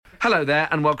Hello there,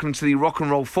 and welcome to the Rock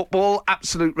and Roll Football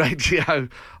Absolute Radio.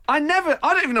 I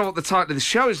don't even know what the title of the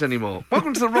show is anymore.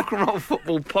 Welcome to the Rock and Roll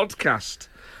Football Podcast.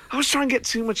 I was trying to get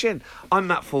too much in. I'm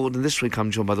Matt Ford, and this week I'm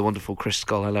joined by the wonderful Chris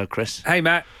Skull. Hello, Chris. Hey,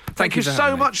 Matt. Thank you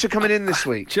so much for coming in this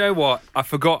week. Do you know what? I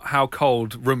forgot how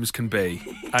cold rooms can be,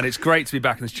 and it's great to be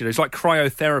back in the studio. It's like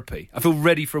cryotherapy. I feel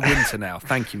ready for winter now.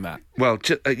 Thank you, Matt. Well,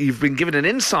 you've been given an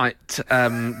insight,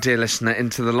 dear listener,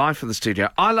 into the life of the studio.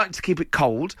 I like to keep it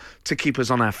cold, to keep us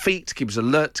on our feet, to keep us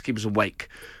alert, to keep us awake.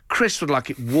 Chris would like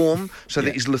it warm, so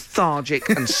that he's lethargic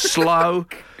and slow.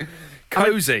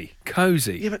 Cosy.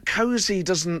 Yeah, but cosy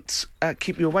doesn't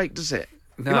keep you awake, does it?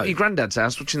 No. You're not at your granddad's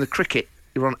house watching the cricket.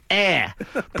 You're on air,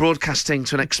 broadcasting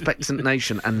to an expectant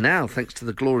nation. And now, thanks to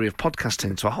the glory of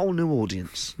podcasting, to a whole new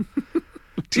audience.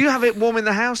 Do you have it warm in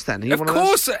the house, then? Are you Of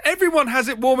course, everyone has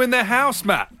it warm in their house,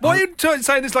 Matt. Why are you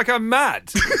saying this like I'm mad?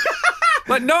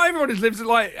 Like, not everyone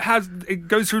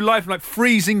goes through life in like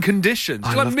freezing conditions.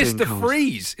 It's like Mr.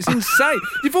 Freeze. It's insane.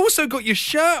 You've also got your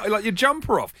shirt, like your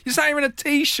jumper off. You're sat here in a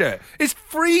t-shirt. It's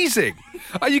freezing.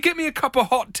 You get me a cup of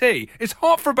hot tea. It's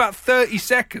hot for about 30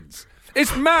 seconds.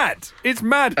 It's mad. It's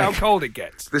mad how cold it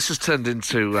gets. This has turned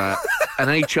into an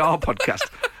HR podcast.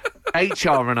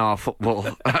 HR and our football,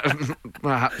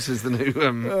 perhaps, is the new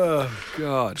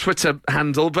Twitter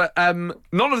handle. But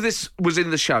none of this was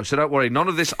in the show, so don't worry. None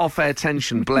of this off-air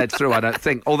tension bled through, I don't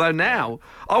think. Although now,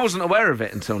 I wasn't aware of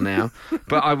it until now,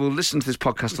 but I will listen to this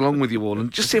podcast along with you all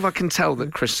and just see if I can tell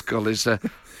that Chris Skull is,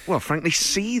 frankly,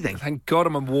 seething. Thank God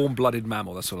I'm a warm-blooded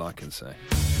mammal, that's all I can say.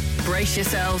 Brace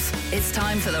yourselves. It's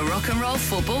time for the Rock and Roll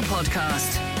Football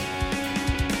Podcast.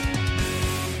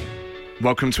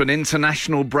 Welcome to an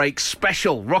international break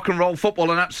special. Rock and Roll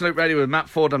Football on Absolute Radio with Matt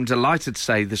Ford. I'm delighted to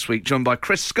say this week, joined by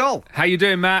Chris Skull. How you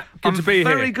doing, Matt? Good to be here.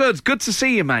 Very good. Good to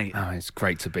see you, mate. Oh, it's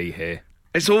great to be here.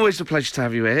 It's always a pleasure to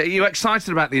have you here. Are you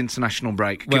excited about the international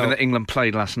break, given that England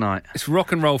played last night? It's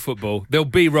rock and roll football. There'll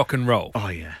be rock and roll. Oh,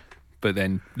 yeah. But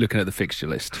then, looking at the fixture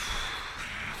list.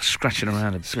 Scratching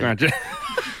around a bit.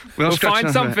 We'll find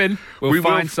something. We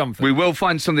will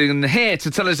find something. And here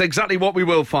to tell us exactly what we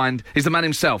will find is the man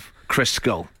himself, Chris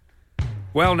Skull.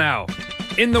 Well now,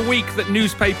 in the week that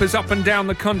newspapers up and down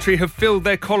the country have filled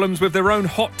their columns with their own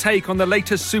hot take on the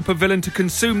latest supervillain to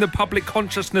consume the public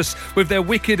consciousness with their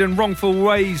wicked and wrongful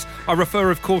ways, I refer,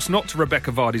 of course, not to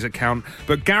Rebecca Vardy's account,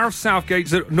 but Gareth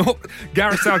Southgate's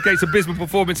abysmal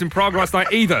performance in Prague last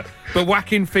night either, but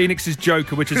Joaquin Phoenix's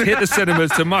Joker, which has hit the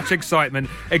cinemas to much excitement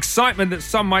that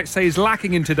some might say is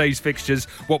lacking in today's fixtures,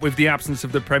 what with the absence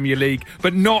of the Premier League,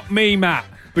 but not me, Matt.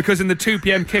 Because in the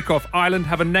 2pm kickoff, Ireland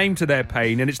have a name to their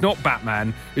pain, and it's not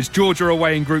Batman, it's Georgia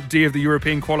away in Group D of the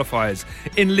European qualifiers.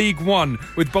 In League One,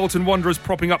 with Bolton Wanderers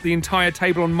propping up the entire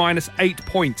table on -8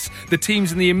 points, the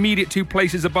teams in the immediate two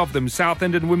places above them,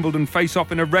 Southend and Wimbledon, face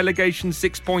off in a relegation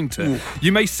 6-pointer.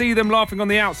 You may see them laughing on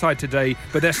the outside today,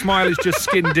 but their smile is just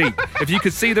skin deep. If you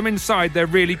could see them inside, they're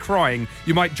really crying.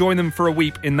 You might join them for a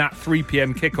weep in that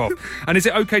 3pm kickoff. And is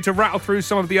it okay to rattle through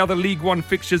some of the other League One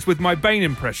fixtures with my Bane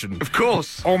impression? Of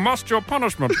course. Or must your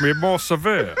punishment be more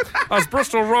severe? As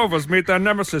Bristol Rovers meet their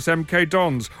nemesis MK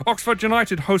Dons, Oxford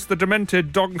United host the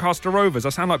demented Doncaster Rovers. I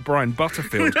sound like Brian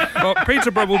Butterfield.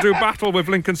 Peterborough will do battle with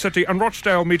Lincoln City, and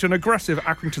Rochdale meet an aggressive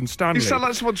Accrington Stanley. You sound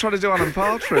like someone trying to do Alan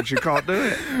Partridge. You can't do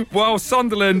it. While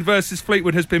Sunderland versus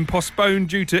Fleetwood has been postponed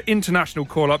due to international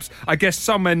call-ups, I guess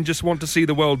some men just want to see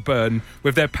the world burn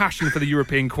with their passion for the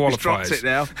European qualifiers. He's dropped it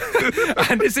now.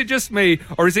 And is it just me,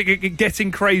 or is it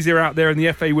getting crazier out there in the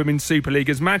FA Women's Super League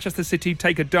as Manchester City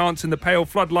take a dance in the pale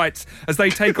floodlights as they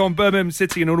take on Birmingham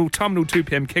City in an autumnal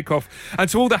 2pm kickoff? And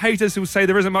to all the haters who say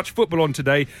there isn't much football on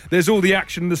today, there's all the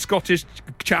action in the Scottish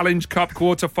Challenge Cup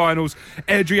quarter-finals,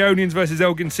 Airdrieonians versus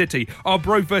Elgin City,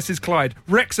 Arbroath versus Clyde,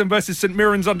 Wrexham versus St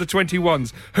Mirren's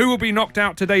under-21s. Who will be knocked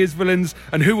out today as villains,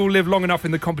 and who will live long enough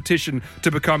in the competition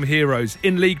to become heroes?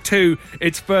 In League Two,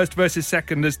 it's first versus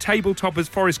second as table toppers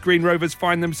Forest Green Rovers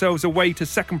find themselves away to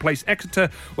second-place Exeter,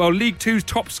 while League Two's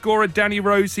top scorer Danny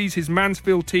Rose sees his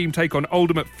Mansfield team take on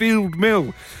Oldham at Field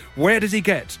Mill. Where does he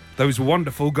get those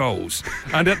wonderful goals?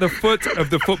 And at the foot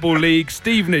of the Football League,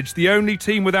 Stevenage, the only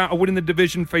team without a win in the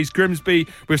division, face Grimsby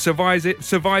with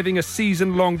surviving a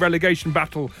season-long relegation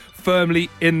battle firmly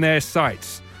in their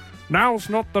sights. Now's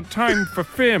not the time for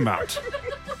fear, Matt.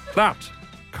 That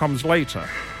comes later.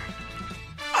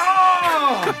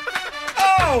 Oh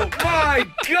my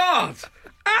God!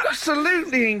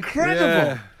 Absolutely incredible.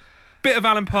 Yeah. Bit of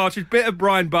Alan Partridge, bit of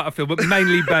Brian Butterfield, but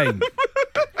mainly Bane.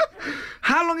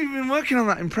 How long have you been working on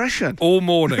that impression? All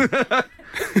morning.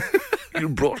 You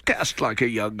broadcast like a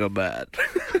younger man.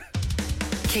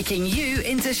 Kicking you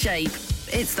into shape.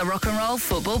 It's the Rock and Roll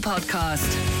Football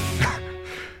Podcast.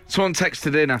 Someone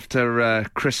texted in after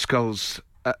Chris Skull's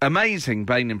amazing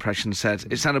Bane impression, said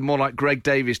it sounded more like Greg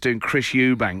Davies doing Chris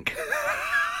Eubank.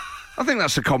 I think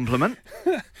that's a compliment.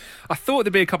 I thought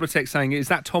there'd be a couple of texts saying, is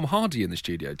that Tom Hardy in the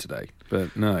studio today?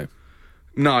 But no.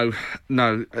 No.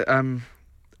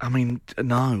 I mean,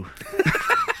 no.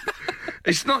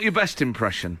 It's not your best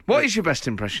impression. What is your best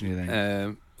impression, you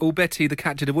think? Oh, Betty, the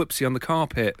cat did a whoopsie on the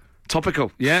carpet.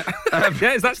 Topical. Yeah.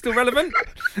 Yeah, is that still relevant?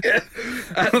 Yeah.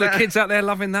 All the kids out there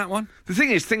loving that one. The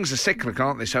thing is, things are cyclic,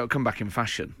 aren't they? So it'll come back in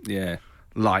fashion. Yeah.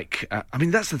 Like, I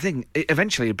mean, that's the thing.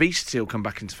 Eventually, obesity will come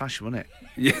back into fashion, won't it?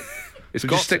 Yeah. So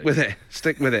just stick with it.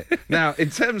 Stick with it. Now, in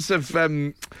terms of Rock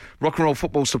and Roll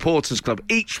Football Supporters Club,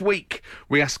 each week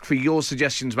we ask for your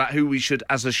suggestions about who we should,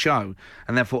 as a show,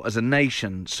 and therefore as a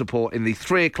nation, support in the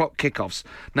 3 o'clock kickoffs.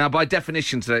 Now, by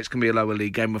definition, today it's going to be a lower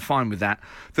league game. We're fine with that.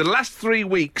 The last 3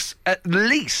 weeks, at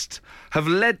least, have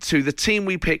led to the team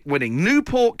we picked winning.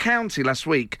 Newport County last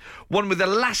week won with the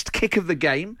last kick of the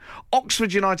game.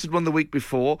 Oxford United won the week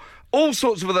before. All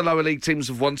sorts of other lower league teams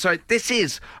have won. So this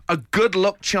is a good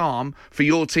luck charm for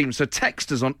your team. So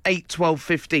text us on 8 12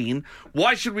 15.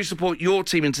 Why should we support your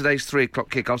team in today's 3 o'clock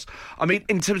kickoffs? I mean,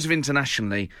 in terms of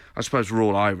internationally, I suppose we're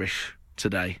all Irish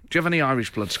today. Do you have any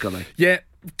Irish blood, Scully? Yeah,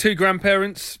 2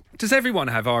 grandparents. Does everyone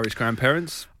have Irish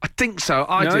grandparents? I think so.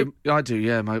 I do.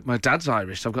 Yeah, my dad's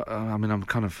Irish. I've got.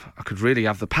 I could really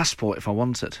have the passport if I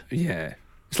wanted. Yeah.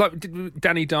 It's like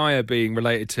Danny Dyer being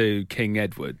related to King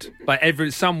Edward. Like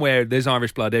somewhere there's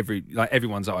Irish blood.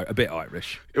 Everyone's a bit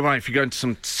Irish. Right, if you go into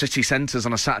some city centres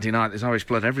on a Saturday night, there's Irish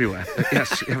blood everywhere.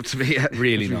 Yes, you have to be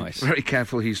really nice, very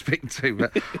careful who you speak to.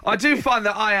 But I do find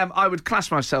that I would class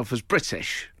myself as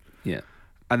British. Yeah.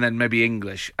 And then maybe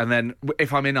English. And then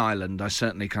if I'm in Ireland, I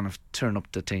certainly kind of turn up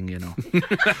the thing, you know.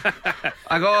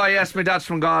 I go, oh, yes, my dad's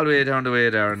from Galway down the way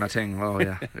there and that thing. Oh,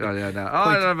 yeah. Oh, yeah. No. Oh,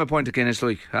 I don't have a point of Guinness,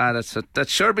 like. That's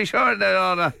sure be sure.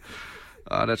 Oh,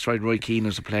 that's right. Roy Keane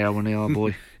was a player, wasn't he? Oh,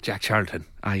 boy. Jack Charlton.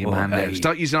 Your man there.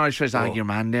 Start using Irish phrase, your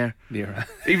man there. Yeah.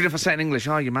 Even if I say it in English,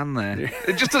 your man there.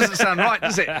 It just doesn't sound right,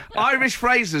 does it? Irish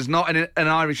phrases, not in an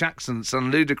Irish accent,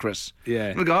 sound ludicrous.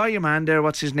 Yeah. We go, your man there,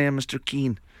 what's his name, Mr.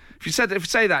 Keane? If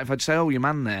I'd say, your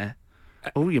man there.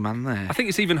 Oh, your man there. I think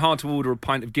it's even hard to order a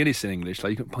pint of Guinness in English.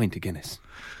 Like, you can pint of Guinness.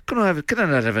 Can I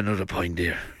not have another pint,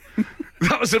 dear?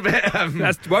 That was a bit...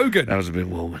 That's Wogan. That was a bit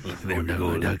Wogan.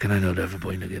 No, can I not have a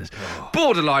pint of Guinness? Oh.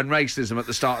 Borderline racism at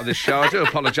the start of this show. I do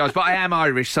apologise, but I am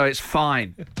Irish, so it's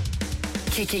fine.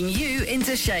 Kicking you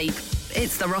into shape.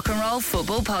 It's the Rock and Roll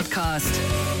Football Podcast.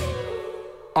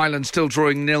 Ireland still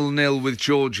drawing 0-0 with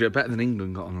Georgia. Better than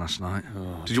England got on last night.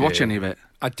 Oh, Did you watch any of it?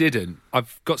 I didn't.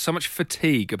 I've got so much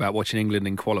fatigue about watching England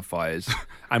in qualifiers,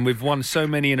 and we've won so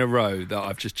many in a row that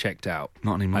I've just checked out.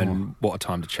 Not anymore. And what a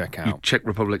time to check out. You Czech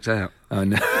Republic's out. Oh,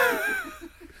 no.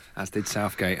 As did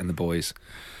Southgate and the boys.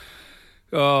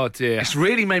 Oh, dear. It's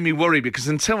really made me worry because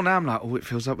until now I'm like, it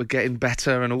feels like we're getting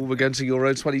better and we're going to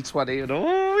Euro 2020 and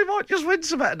we might just win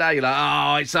some better. Now you're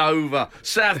like, it's over.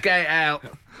 Southgate out.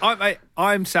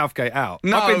 I'm Southgate out.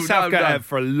 No, I've been Southgate out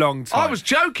for a long time. I was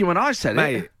joking when I said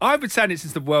it. I've been saying it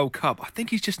since the World Cup. I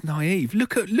think he's just naive.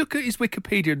 Look at his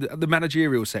Wikipedia, the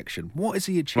managerial section. What has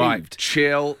he achieved? Right,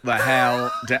 chill the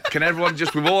hell down. Can everyone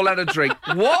we've all had a drink.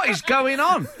 What is going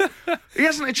on? He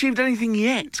hasn't achieved anything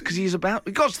yet because he got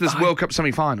to this World Cup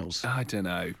semi-finals. I don't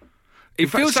know. It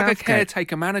feels like a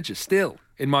caretaker manager still,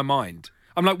 in my mind.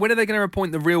 I'm like, when are they going to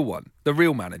appoint the real one? The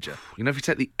real manager? You know, if you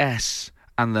take the S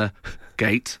and the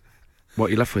gate, what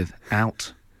are you left with?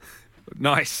 Out.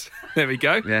 Nice. There we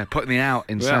go. Yeah, putting the out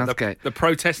in Southgate. The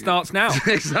protest starts now.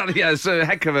 Exactly, yeah. It's a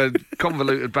heck of a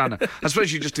convoluted banner. I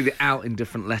suppose you just do the out in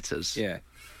different letters. Yeah.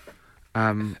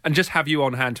 And just have you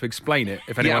on hand to explain it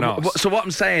if anyone asks. So what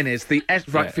I'm saying is the S,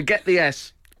 right, forget the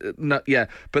S. No, yeah,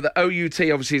 but the OUT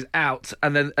obviously is out,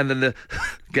 and then the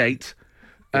gate,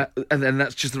 and then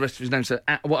that's just the rest of his name. So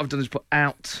what I've done is put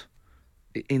out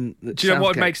in. Do you know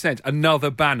what makes sense?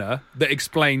 Another banner that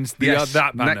explains that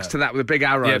banner next to that with a big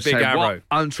arrow. Yeah, big arrow. What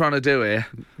I'm trying to do here.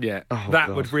 Yeah,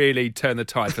 that would really turn the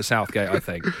tide for Southgate. I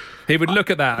think he would look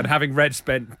at that, and having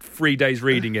spent 3 days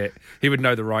reading it, he would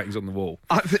know the writings on the wall.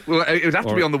 It would have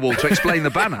to be on the wall to explain the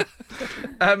banner.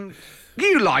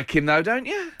 You like him though, don't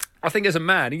you? I think as a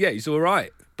man, yeah, he's all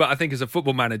right. But I think as a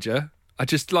football manager, I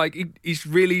just he's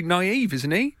really naive,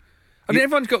 isn't he? I mean,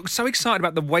 everyone's got so excited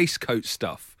about the waistcoat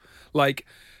stuff. Like,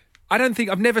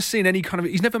 I've never seen any kind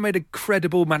of... He's never made a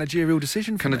credible managerial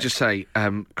decision for Can I just say,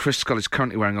 Chris Skull is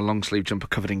currently wearing a long-sleeve jumper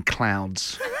covered in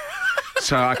clouds.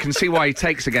 So I can see why he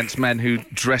takes against men who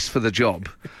dress for the job,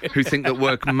 who think that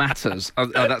work matters.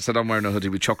 That said, I'm wearing a hoodie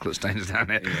with chocolate stains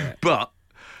down it. Yeah. But...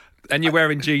 And you're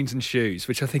wearing jeans and shoes,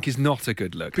 which I think is not a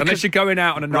good look. Unless you're going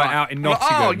out on a night out in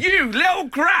Nottingham. Oh, you little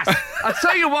grass! I'll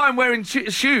tell you why I'm wearing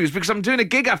shoes, because I'm doing a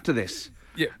gig after this.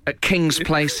 Yeah. At King's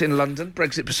Place in London,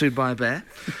 Brexit pursued by a bear.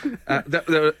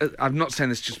 I'm not saying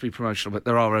this just to be promotional, but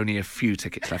there are only a few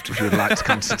tickets left if you would like to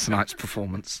come to tonight's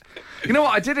performance. You know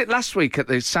what? I did it last week at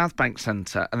the South Bank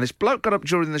Centre, and this bloke got up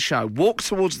during the show, walked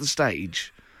towards the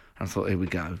stage, and I thought, here we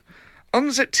go.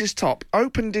 Unzipped his top,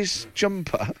 opened his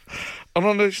jumper, and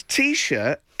on his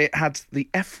T-shirt, it had the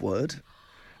F word,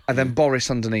 and then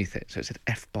Boris underneath it. So it said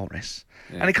F Boris.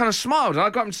 Yeah. And he kind of smiled, and I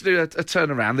got him to do a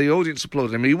turnaround. The audience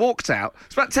applauded him, and he walked out.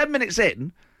 It's about 10 minutes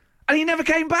in, and he never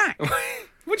came back.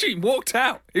 What do you mean, walked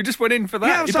out? He just went in for that?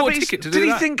 Yeah, he bought a ticket to do that?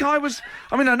 Did he think I was...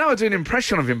 I mean, I know I do an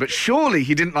impression of him, but surely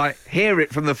he didn't, hear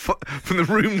it from the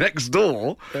room next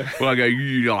door. Well, I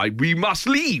go, we must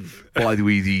leave. By the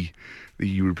way, the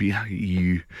European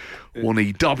EU won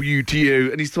a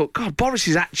WTO. And he's thought, God, Boris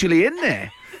is actually in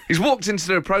there. He's walked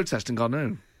into a protest and gone,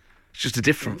 no, it's just a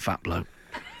different fat bloke.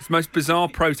 It's the most bizarre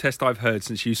protest I've heard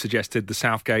since you suggested the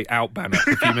Southgate out banner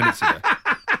a few minutes ago.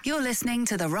 You're listening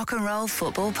to the Rock and Roll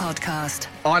Football Podcast.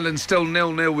 Ireland still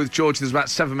 0-0 with Georgia. There's about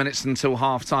 7 minutes until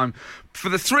half-time. For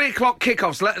the 3 o'clock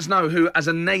kickoffs, let us know who, as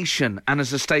a nation and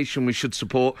as a station, we should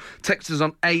support. Text us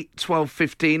on 8 12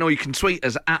 15, or you can tweet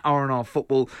us at R&R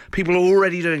Football. People are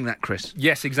already doing that, Chris.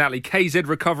 Yes, exactly. KZ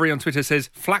Recovery on Twitter says,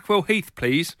 Flackwell Heath,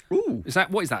 please. Ooh.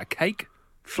 What is that, a cake?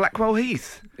 Flackwell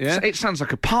Heath. Yeah. It sounds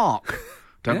like a park.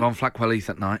 Don't go on Flackwell Heath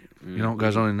at night. You know what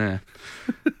goes on in there.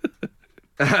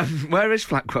 Where is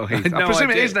Flackwell Heath? I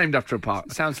presume it is named after a park.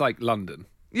 It sounds like London.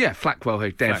 Yeah, Flackwell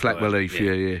Heath. Flackwell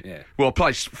Heath, yeah. Well,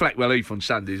 play Flackwell Heath on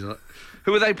Sundays.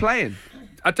 Who are they playing?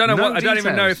 I don't know. I don't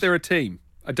even know if they're a team.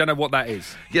 I don't know what that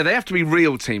is. Yeah, they have to be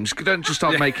real teams. Don't just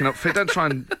start making up. Don't try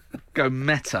and go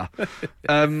meta.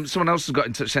 Someone else has got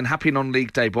in touch saying, happy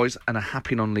non-league day, boys, and a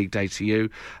happy non-league day to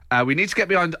you. We need to get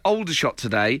behind Aldershot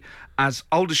today, as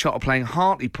Aldershot are playing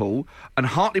Hartlepool, and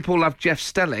Hartlepool have Jeff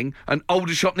Stelling, and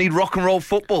Aldershot need rock and roll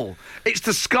football. It's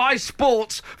the Sky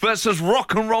Sports versus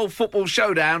rock and roll football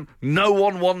showdown no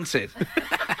one wanted.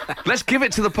 Let's give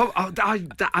it to the pub.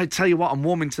 I tell you what, I'm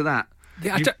warming to that.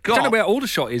 Yeah, I don't know where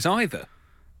Aldershot is either.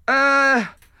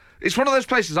 It's one of those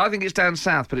places. I think it's down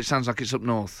south, but it sounds like it's up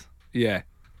north. Yeah.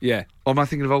 Or am I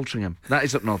thinking of Altrincham? That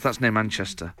is up north. That's near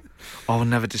Manchester. Oh, we'll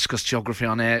never discuss geography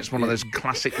on air. It's one of those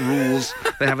classic rules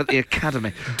they have at the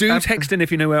academy. Do text in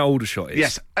if you know where Aldershot is.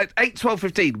 Yes, at 8 12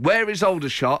 15. Where is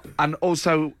Aldershot? And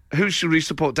also, who should we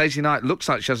support? Daisy Knight looks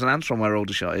like she has an answer on where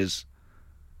Aldershot is.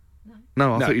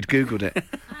 No, I thought you'd Googled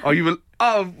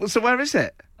it. So where is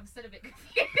it? I'm still a bit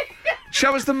confused.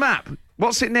 Show us the map.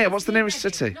 What's it near? What's the nearest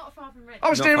city? Not far from Reading.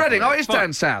 Oh, it's near Reading. Oh, it's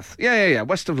down south. Yeah.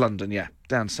 West of London, yeah.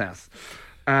 Down south.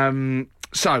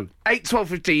 So, 8 12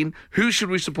 15. Who should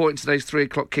we support in today's 3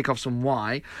 o'clock kickoffs and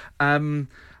why?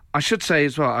 I should say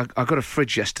as well, I got a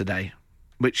fridge yesterday,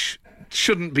 which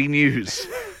shouldn't be news,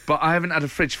 but I haven't had a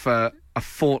fridge for a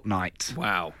fortnight.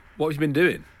 Wow. What have you been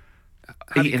doing?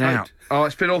 Eating out. Oh,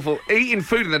 it's been awful. Eating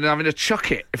food and then having to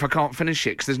chuck it if I can't finish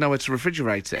it because there's nowhere to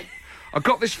refrigerate it. I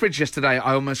got this fridge yesterday.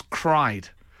 I almost cried.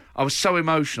 I was so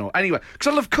emotional. Anyway, because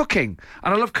I love cooking,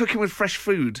 and I love cooking with fresh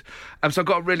food. So I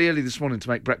got up really early this morning to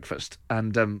make breakfast,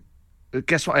 and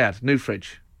guess what I had? New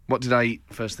fridge. What did I eat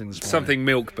first thing this morning? Something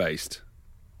milk-based.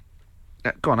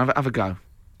 Go on, have a go.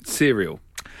 Cereal.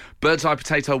 Bird's eye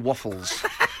potato waffles.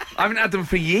 I haven't had them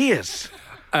for years.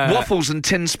 Waffles and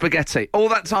tin spaghetti. All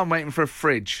that time waiting for a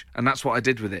fridge, and that's what I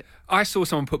did with it. I saw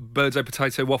someone put bird's eye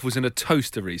potato waffles in a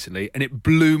toaster recently, and it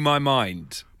blew my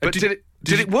mind. But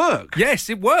did it work? Yes,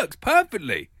 it works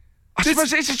perfectly. I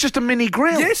suppose it's just a mini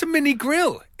grill. Yeah, it's a mini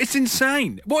grill. It's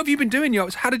insane. What have you been doing,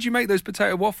 Yops? How did you make those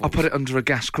potato waffles? I put it under a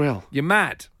gas grill. You're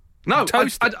mad. No,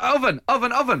 toaster. Oven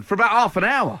for about half an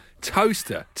hour.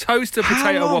 Toaster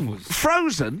potato waffles.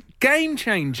 Frozen? Game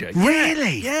changer.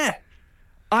 Really? Yeah.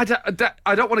 I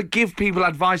don't want to give people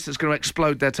advice that's going to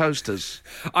explode their toasters.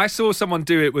 I saw someone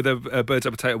do it with a bird's eye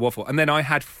potato waffle, and then I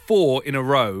had 4 in a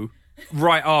row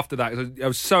right after that. I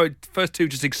was first 2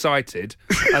 just excited,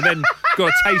 and then got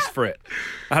a taste for it.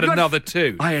 I had another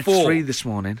 2. I had 4. 3 this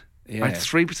morning. Yeah. I had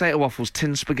 3 potato waffles,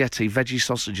 tin spaghetti, veggie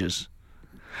sausages.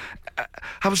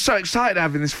 I was so excited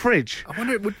having this fridge. I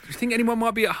wonder, do you think anyone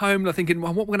might be at home thinking,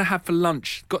 well, what we're going to have for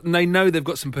lunch? And they know they've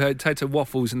got some potato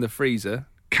waffles in the freezer.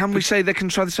 Can we say they can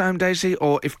try this at home, Daisy?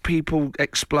 Or if people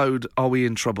explode, are we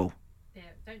in trouble? Yeah,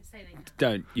 don't say they can.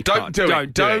 Don't do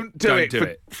it. Don't do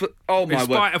it. Oh, my word. In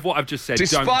spite of what I've just said, don't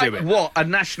do it. Despite what a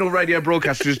national radio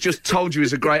broadcaster has just told you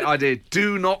is a great idea,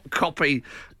 do not copy.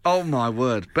 Oh, my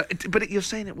word. But you're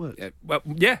saying it works. Yeah, well,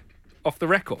 yeah, off the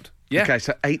record. Yeah. Okay,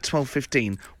 so 8 12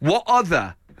 15. What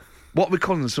other what are we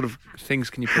calling them? Sort of things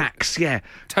can you hacks? Yeah,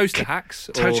 toaster hacks.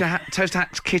 Toaster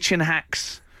hacks, kitchen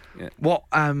hacks. Yeah. What?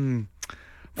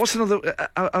 What's another?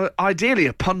 Ideally,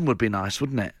 a pun would be nice,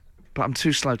 wouldn't it? But I'm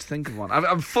too slow to think of one.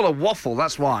 I'm full of waffle,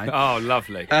 that's why. Oh,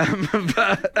 lovely.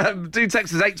 Do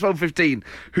text us 81215.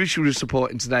 Who should we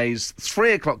support in today's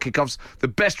 3 o'clock kickoffs? The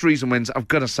best reason wins, I've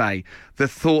got to say. The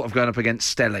thought of going up against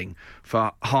Stelling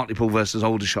for Hartlepool versus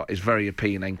Aldershot is very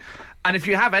appealing. And if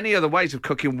you have any other ways of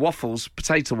cooking waffles,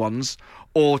 potato ones,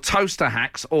 or toaster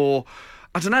hacks, or,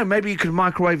 I don't know, maybe you could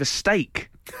microwave a steak.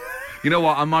 You know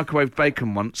what? I microwaved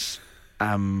bacon once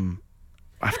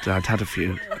after I'd had a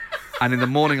few. And in the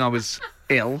morning I was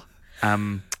ill. I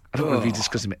don't want to be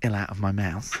discussing ill out of my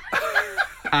mouth.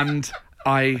 And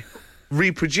I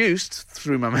reproduced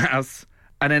through my mouth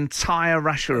an entire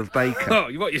rasher of bacon. Oh,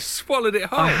 you swallowed it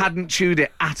whole? I hadn't chewed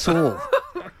it at all.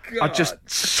 I just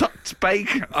sucked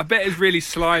bacon. I bet it's really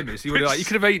slimy. So you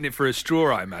could have eaten it for a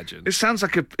straw, I imagine. It sounds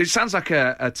like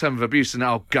a term of abuse, and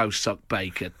I'll go suck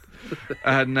bacon.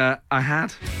 And I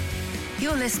had.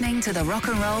 You're listening to the Rock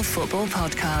and Roll Football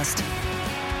Podcast.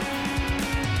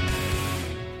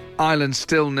 Ireland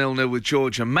still 0-0 with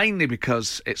Georgia, mainly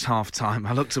because it's half-time.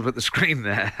 I looked up at the screen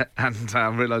there and I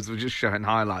realised we're just showing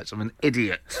highlights. I'm an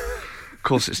idiot. Of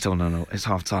course it's still 0-0. It's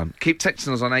half-time. Keep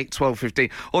texting us on 8 12 15.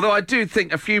 Although I do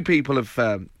think a few people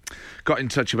have got in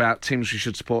touch about teams we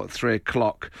should support at 3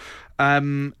 o'clock. I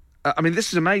mean, this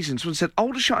is amazing. Someone said,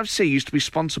 Aldershot FC used to be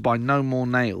sponsored by No More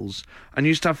Nails and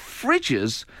used to have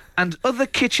fridges and other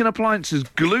kitchen appliances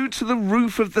glued to the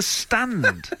roof of the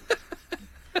stand.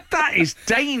 That is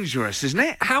dangerous, isn't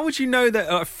it? How would you know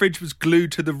that a fridge was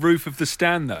glued to the roof of the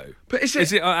stand, though? But is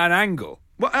it at an angle?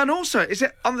 Well, and also, is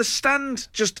it on the stand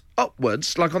just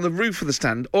upwards, like on the roof of the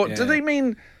stand, or do they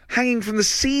mean hanging from the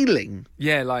ceiling?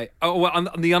 Yeah, like on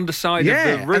the underside of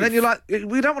the roof. And then you're like,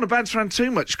 we don't want to bounce around too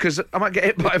much because I might get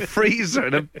hit by a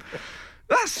freezer.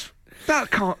 That's not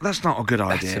a good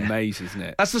idea. That's amazing, isn't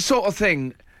it? That's the sort of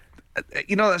thing,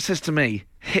 you know, that says to me,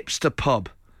 hipster pub.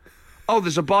 Oh,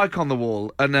 there's a bike on the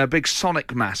wall and a big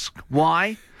Sonic mask.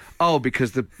 Why? Oh,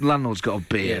 because the landlord's got a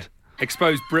beard. Yeah.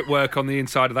 Exposed brickwork on the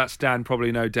inside of that stand, probably,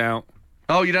 no doubt.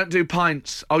 Oh, you don't do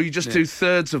pints. Oh, you just do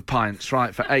thirds of pints,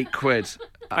 right, for £8.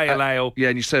 Pale ale. Yeah,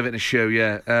 and you serve it in a shoe,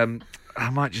 yeah. I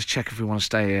might just check if we want to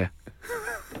stay here.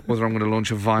 Whether I'm going to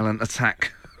launch a violent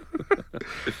attack.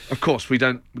 Of course, we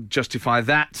don't justify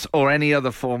that or any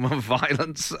other form of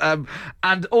violence.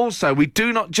 And also, we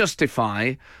do not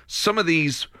justify some of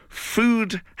these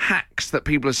food hacks that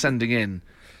people are sending in.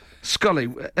 Scully,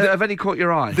 have any caught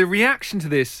your eye? The reaction to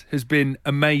this has been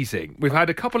amazing. We've had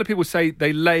a couple of people say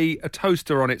they lay a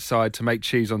toaster on its side to make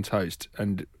cheese on toast,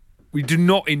 and we do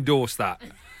not endorse that.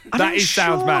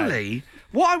 Sounds mad.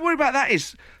 What I worry about that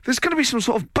is there's going to be some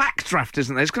sort of backdraft,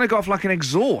 isn't there? It's going to go off like an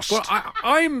exhaust. Well,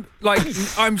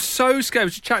 I'm so scared. I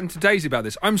was just chatting to Daisy about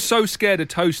this. I'm so scared of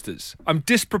toasters. I'm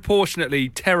disproportionately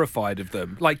terrified of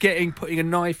them. Like putting a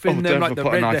knife in them. Never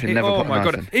put a knife in. Oh my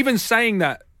God. Even saying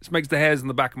that makes the hairs on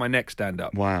the back of my neck stand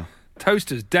up. Wow.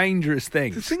 Toasters, dangerous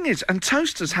things. The thing is, and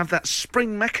toasters have that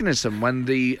spring mechanism when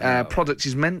the product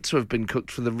is meant to have been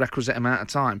cooked for the requisite amount of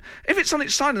time. If it's on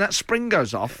its side and that spring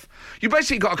goes off, you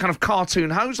basically got a kind of cartoon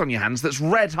hose on your hands that's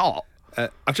red hot.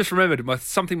 I've just remembered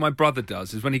something my brother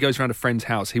does is when he goes around a friend's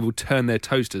house, he will turn their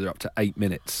toaster up to 8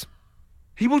 minutes.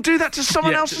 He will do that to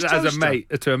someone else's toaster?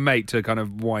 As a mate to kind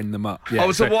of wind them up. Yeah,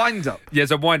 it's a wind-up? Yeah,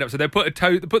 it's a wind-up. So they put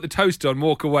the toaster on,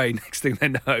 walk away. Next thing they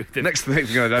know... Next thing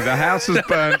they know, the house has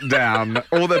burnt down.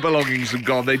 All their belongings have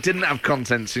gone. They didn't have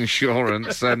contents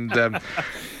insurance. And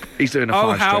he's doing a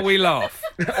 5-stroke. Oh, how we laugh.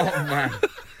 Oh, man.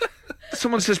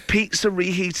 Someone says pizza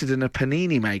reheated in a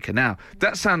panini maker. Now,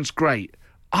 that sounds great.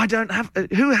 I don't have...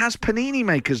 who has panini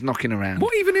makers knocking around?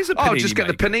 What even is a panini maker? Oh, just get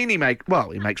the panini maker. Well,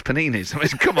 he makes paninis. I mean,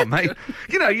 come on, mate.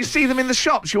 You know, you see them in the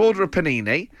shops. You order a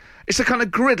panini. It's a kind of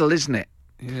griddle, isn't it?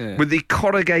 Yeah. With the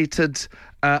corrugated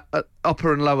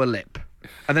upper and lower lip.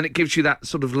 And then it gives you that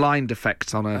sort of lined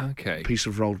effect on a piece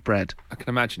of rolled bread. I can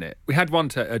imagine it. We had one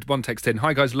text in.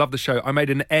 Hi, guys, love the show. I made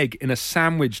an egg in a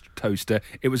sandwich toaster.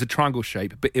 It was a triangle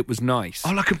shape, but it was nice.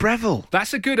 Oh, like a Breville.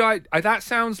 That's a good idea. That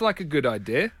sounds like a good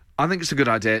idea. I think it's a good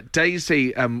idea.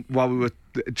 Daisy, while we were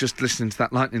just listening to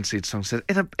that Lightning Seed song, said,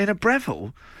 in a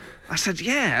Breville? I said,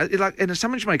 yeah, like in a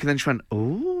sandwich maker. Then she went,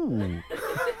 ooh.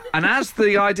 And as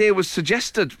the idea was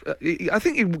suggested, I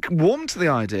think you warmed to the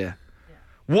idea. Yeah.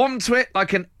 Warmed to it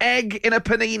like an egg in a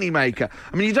panini maker.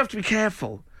 I mean, you'd have to be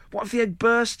careful. What if the egg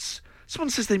bursts? Someone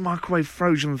says they microwave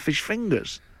frozen fish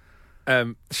fingers.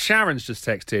 Sharon's just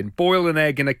texted in, boil an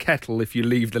egg in a kettle if you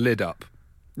leave the lid up.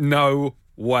 No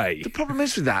way. The problem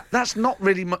is with that's not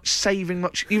really much saving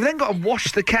much. You've then got to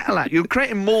wash the kettle out. You're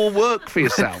creating more work for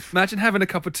yourself. Imagine having a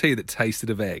cup of tea that tasted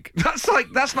of egg. That's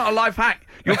not a life hack.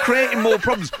 You're creating more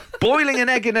problems. Boiling an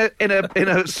egg in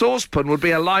a saucepan would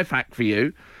be a life hack for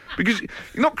you. Because you're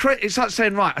not it's like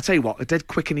saying, right, I tell you what, a dead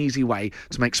quick and easy way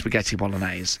to make spaghetti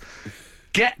bolognese.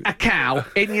 Get a cow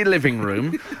in your living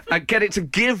room and get it to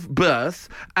give birth,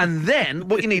 and then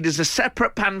what you need is a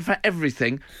separate pan for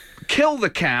everything. Kill the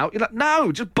cow. You're like,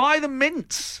 no, just buy the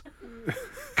mince.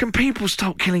 Can people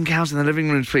stop killing cows in their living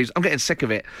rooms, please? I'm getting sick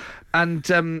of it. And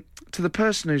to the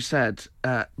person who said,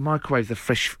 microwave the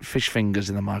fish fingers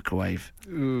in the microwave.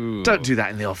 Ooh. Don't do that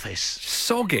in the office.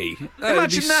 Soggy.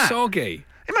 Imagine that. Soggy.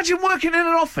 Imagine working in an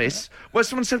office where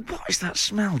someone said, what is that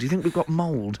smell? Do you think we've got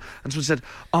mould? And someone said,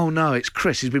 oh, no, it's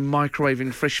Chris. He's been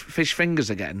microwaving fish fingers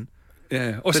again.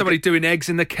 Yeah. Or somebody doing eggs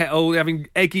in the kettle, having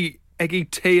eggy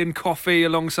tea and coffee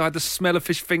alongside the smell of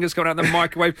fish fingers going out in the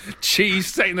microwave, cheese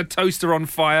setting the toaster on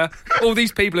fire. All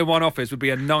these people in one office would be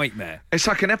a nightmare. It's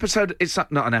like an episode. It's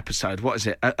not an episode. What is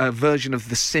it? A version of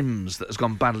The Sims that has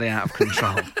gone badly out of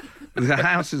control. The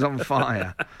house is on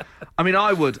fire. I mean,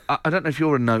 I don't know if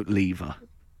you're a note leaver.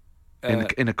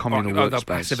 In a communal workspace.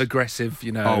 Passive-aggressive,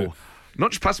 you know. Oh, not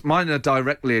just passive. Mine are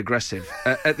directly aggressive.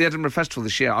 At the Edinburgh Festival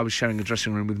this year, I was sharing a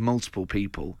dressing room with multiple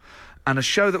people, and a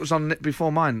show that was on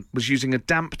before mine was using a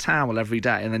damp towel every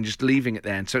day and then just leaving it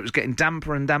there, and so it was getting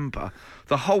damper and damper.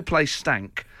 The whole place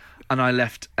stank, and I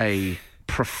left a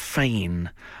profane,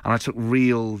 and I took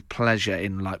real pleasure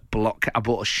in, I bought a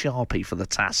Sharpie for the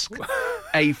task.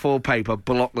 A4 paper,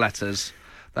 block letters.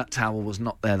 That towel was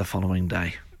not there the following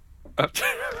day.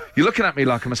 You're looking at me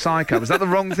like I'm a psycho. Was that the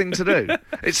wrong thing to do?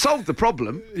 It solved the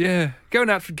problem. Yeah. Going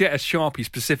out to get a Sharpie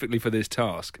specifically for this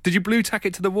task. Did you blue tack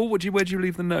it to the wall? Where'd you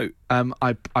leave the note?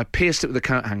 I pierced it with a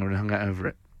coat hanger and hung it over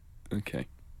it. Okay.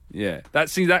 Yeah. That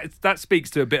speaks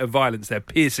to a bit of violence there,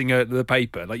 piercing the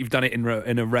paper, like you've done it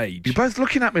in a rage. You're both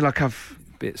looking at me like I've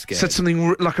bit scared. Said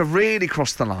something like I've really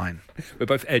crossed the line. We're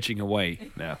both edging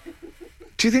away now.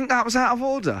 Do you think that was out of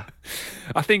order?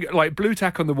 I think blue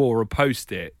tack on the wall or a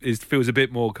post-it feels a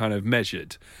bit more kind of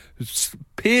measured.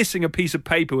 Piercing a piece of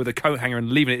paper with a coat hanger and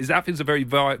leaving it, that feels a very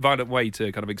violent way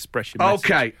to kind of express your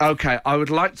message. Okay. I would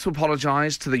like to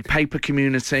apologise to the paper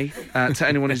community, to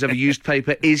anyone who's ever used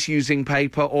paper, is using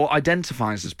paper or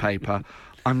identifies as paper.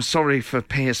 I'm sorry for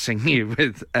piercing you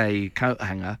with a coat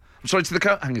hanger. I'm sorry to the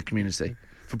coat hanger community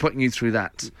for putting you through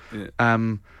that. Yeah.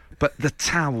 But the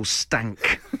towel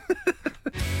stank.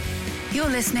 You're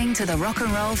listening to the Rock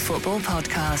and Roll Football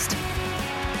Podcast.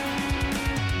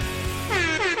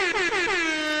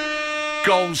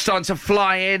 Goals starting to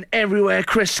fly in everywhere,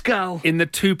 Chris Scull. In the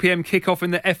 2 p.m. kickoff in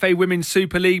the FA Women's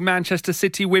Super League, Manchester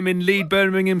City women lead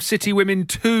Birmingham City women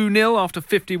 2-0 after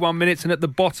 51 minutes. And at the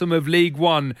bottom of League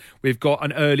One, we've got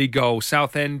an early goal.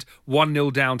 Southend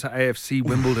 1-0 down to AFC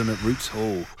Wimbledon at Roots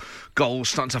Hall. Goals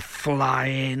starting to fly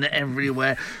in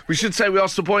everywhere. We should say we are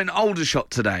supporting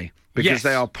Aldershot today because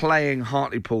they are playing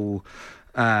Hartlepool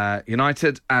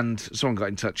United, and someone got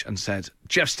in touch and said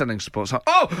Jeff Stelling supports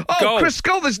goal. Chris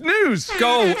Scull, there's news.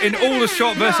 Goal in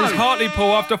Aldershot versus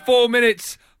Hartlepool after 4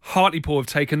 minutes. Hartlepool have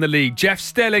taken the lead. Jeff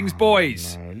Stelling's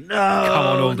boys. No, come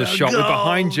on, Aldershot, we're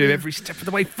behind you every step of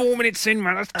the way. 4 minutes in,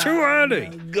 man, that's too early.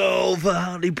 Goal for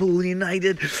Hartlepool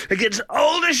United against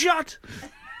Aldershot.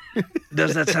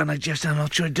 Does that sound like Jeff Stelling? I'm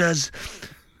not sure it does.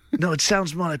 No, it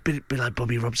sounds more like a bit like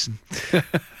Bobby Robson. He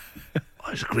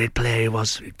was a great player, he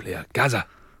was. Great player. Gaza.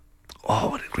 Oh,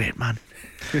 what a great man.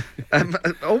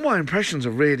 All my impressions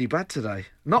are really bad today.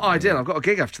 Not ideal. I've got a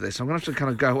gig after this. I'm going to have to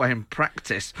kind of go away and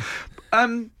practice. I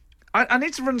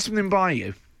need to run something by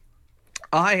you.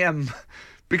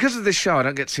 Because of this show, I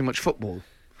don't get to see much football.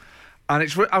 And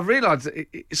I've realised that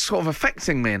it's sort of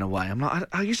affecting me in a way. I'm like,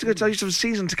 I used to have a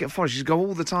season ticket for it. I used to go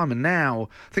all the time. And now,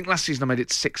 I think last season I made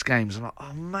it 6 games. I'm like,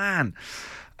 oh, man.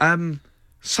 I'm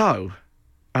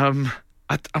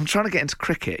trying to get into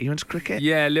cricket. Are you into cricket?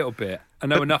 Yeah, a little bit. I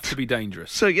know enough to be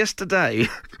dangerous. So yesterday...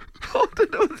 I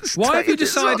don't know why have you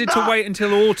decided to wait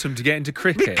until autumn to get into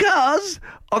cricket? Because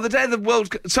on the day of the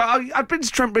World Cup... So I've been to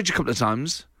Trent Bridge a couple of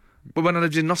times, but when I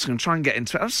lived in Nottingham, try and get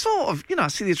into it. I'm sort of, I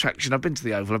see the attraction. I've been to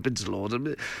the Oval, I've been to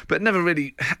Lord, but never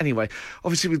really... Anyway,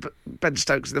 obviously with Ben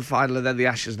Stokes in the final and then the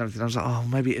Ashes and everything, I was like, oh,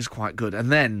 maybe it is quite good.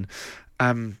 And then...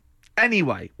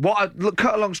 Anyway,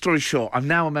 cut a long story short, I'm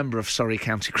now a member of Surrey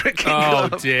County Cricket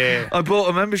Club. Oh, dear. I bought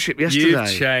a membership yesterday.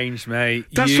 You've changed, mate.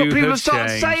 That's what people have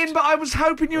started saying, but I was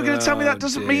hoping you were going to tell me that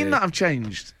doesn't mean that I've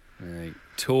changed. Right.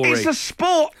 Tory. It's a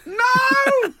sport.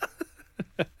 No!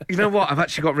 You know what? I've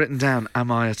actually got written down, am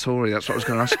I a Tory? That's what I was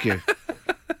going to ask you.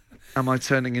 Am I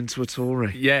turning into a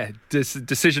Tory? Yeah,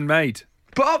 decision made.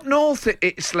 But up north,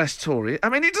 it's less Tory. I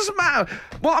mean, it doesn't matter.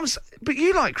 But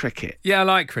you like cricket. Yeah, I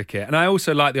like cricket. And I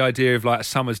also like the idea of like a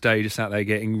summer's day just out there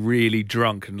getting really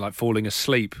drunk and like falling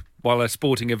asleep while a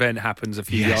sporting event happens a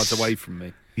few yards away from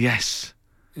me. Yes.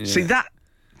 Yeah. See, that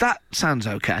sounds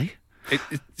okay.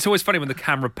 It's always funny when the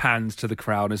camera pans to the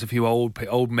crowd and there's a few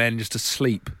old men just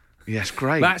asleep. Yes,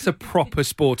 great. That's a proper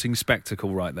sporting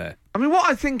spectacle right there. I mean, what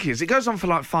I think is it goes on for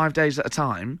like 5 days at a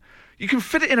time. You can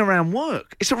fit it in around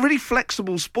work. It's a really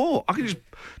flexible sport. I can just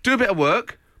do a bit of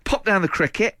work, pop down the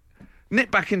cricket,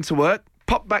 nip back into work,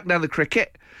 pop back down the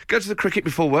cricket, go to the cricket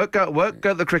before work, go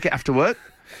to the cricket after work.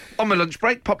 On my lunch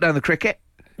break, pop down the cricket.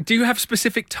 Do you have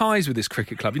specific ties with this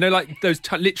cricket club? You know, like those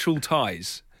literal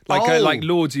ties? Like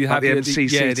Lords, you have the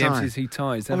MCC tie. the MCC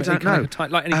ties. I don't know.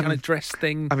 Like any kind of dress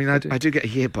thing. I mean, I do get a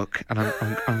yearbook, and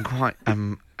I'm quite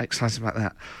excited about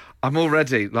that. I'm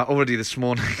already this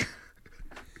morning.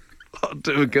 I'll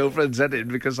do a girlfriend's head-in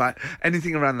because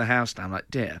anything around the house now, I'm like,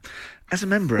 dear, as a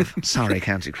member of Surrey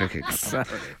County Cricket Club,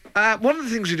 one of the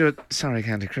things we do at Surrey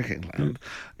County Cricket Club,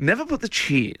 never put the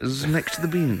cheese next to the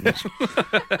beans.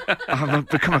 I've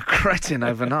become a cretin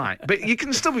overnight. But you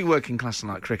can still be working class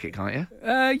and like cricket, can't you?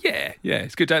 Yeah.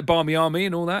 It's good to have Barmy Army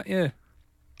and all that, yeah.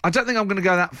 I don't think I'm going to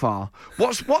go that far.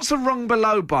 What's the rung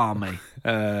below Barmy?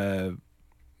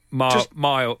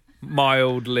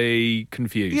 Mildly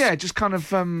confused. Yeah, just kind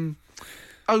of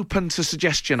open to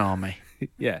suggestion army.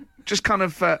 Yeah. Just kind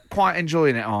of quite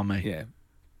enjoying it army. Yeah.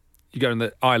 You go on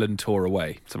the island tour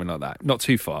away, something like that. Not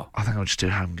too far. I think I'll just do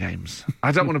home games.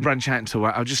 I don't want to branch out into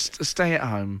work. I'll just stay at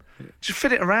home. Just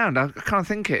fit it around. I kind of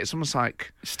think it's almost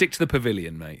like... Stick to the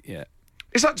pavilion, mate, yeah.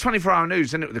 It's like 24-hour news,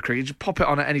 isn't it, with the cricket? You just pop it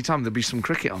on at any time, there'll be some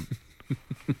cricket on.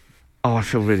 Oh, I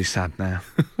feel really sad now.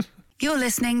 You're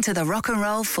listening to the Rock and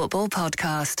Roll Football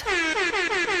Podcast.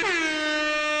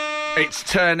 It's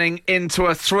turning into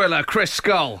a thriller. Chris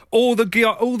Skull. All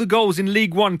the goals in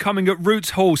League One coming at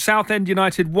Roots Hall. Southend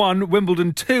United 1,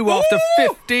 Wimbledon 2 after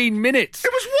 15 minutes.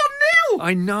 It was 1-0.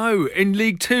 I know. In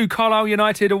League 2, Carlisle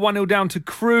United are 1-0 down to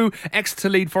Crewe. Exeter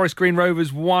lead Forest Green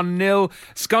Rovers 1-0.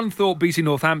 Scunthorpe beating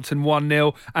Northampton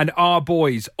 1-0. And our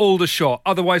boys, Aldershot,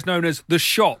 otherwise known as the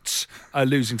Shots, are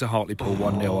losing to Hartlepool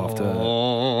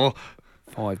 1-0 after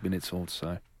 5 minutes or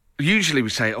so. Usually we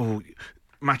say,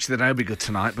 Match of the Day will be good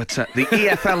tonight, but the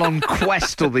EFL on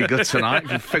Quest will be good tonight. You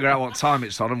can figure out what time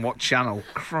it's on and what channel.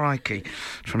 Crikey.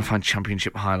 Trying to find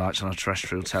championship highlights on a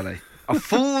terrestrial telly. A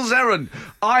fool's errand.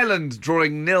 Ireland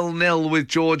drawing 0-0 with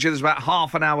Georgia. There's about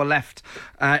half an hour left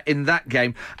in that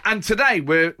game. And today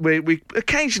we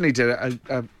occasionally do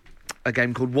a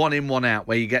game called One In, One Out,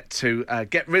 where you get to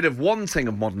get rid of one thing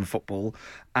of modern football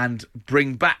and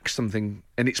bring back something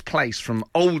in its place from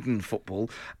olden football.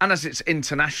 And as it's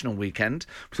international weekend,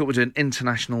 we thought we'd do an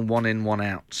international One In, One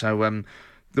Out. So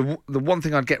the one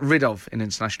thing I'd get rid of in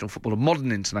international football, or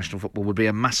modern international football, would be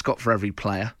a mascot for every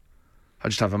player. I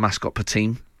just have a mascot per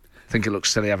team. I think it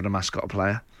looks silly having a mascot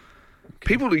player.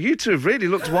 People, you two have really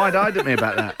looked wide-eyed at me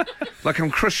about that. Like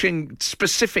I'm crushing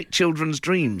specific children's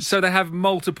dreams. So they have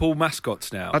multiple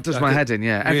mascots now? That does my head in,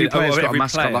 yeah. Every player's got a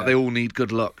mascot, like they all need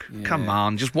good luck. Yeah. Come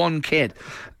on, just one kid.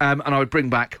 And I would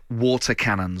bring back water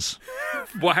cannons.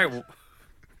 Wow.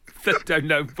 I don't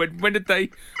know.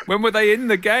 When were they in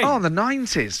the game? Oh, the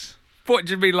 90s. What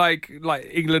do you mean, like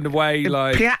England away,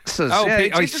 like Piazzas? Oh, yeah,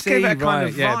 it just gave it a kind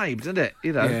of vibe, didn't it?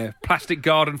 You know, yeah. Plastic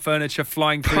garden furniture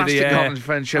flying through the air. Plastic garden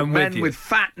furniture. Men with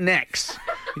fat necks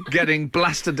getting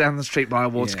blasted down the street by a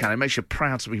water cannon. It makes you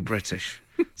proud to be British.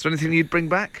 Is there anything you'd bring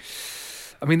back?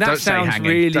 I mean, that sounds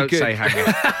really good. Don't say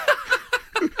hanging.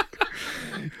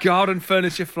 Garden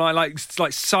furniture flying like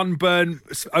sunburn,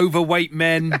 overweight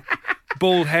men,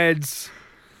 bald heads.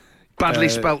 Badly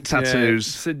spelt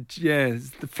tattoos. Yeah,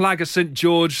 the flag of St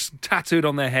George tattooed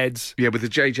on their heads. Yeah, with the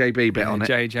JJB bit on it.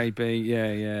 JJB,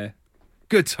 yeah.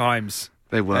 Good times.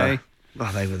 They were. Eh? Oh,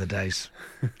 they were the days.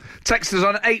 Text us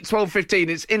on 81215.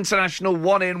 It's international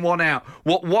One In, One Out.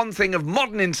 What one thing of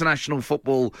modern international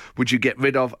football would you get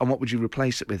rid of, and what would you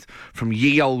replace it with from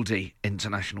ye olde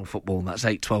international football? That's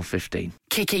 81215.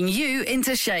 Kicking you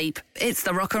into shape. It's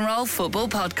the Rock and Roll Football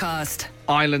Podcast.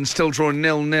 Ireland still drawing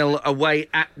 0-0 away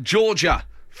at Georgia.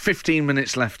 15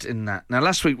 minutes left in that. Now,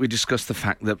 last week we discussed the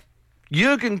fact that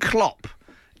Jurgen Klopp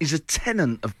is a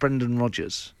tenant of Brendan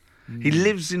Rodgers. He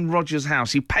lives in Rodgers'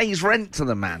 house. He pays rent to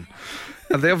the man.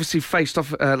 And they obviously faced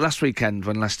off last weekend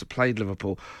when Leicester played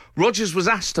Liverpool. Rodgers was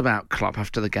asked about Klopp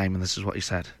after the game, and this is what he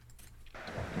said.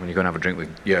 When you're going to have a drink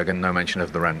with Jurgen, no mention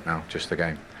of the rent now, just the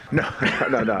game. No.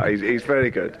 He's very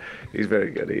good. He's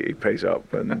very good. He pays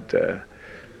up and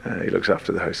he looks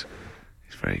after the house.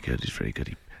 He's very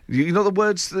good. You know the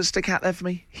words that stick out there for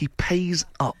me? He pays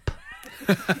up.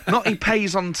 Not he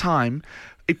pays on time.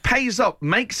 He pays up,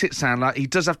 makes it sound like he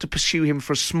does have to pursue him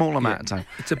for a small amount of time.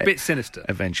 It's a bit sinister.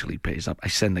 Eventually he pays up. I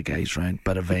send the guys round,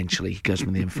 but eventually he gives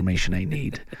me the information I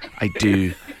need. I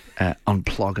do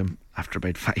unplug him after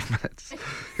about 5 minutes.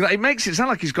 He makes it sound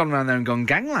like he's gone around there and gone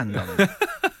gangland on him.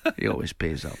 He always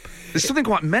pays up. There's something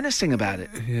quite menacing about it.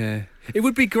 Yeah. It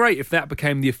would be great if that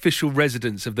became the official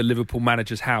residence of the Liverpool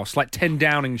manager's house, like 10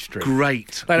 Downing Street.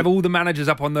 Great. They'd have all the managers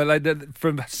up on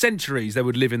for centuries they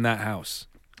would live in that house.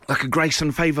 Like a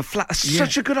Grayson Favour flat. That's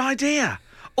such a good idea.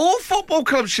 All football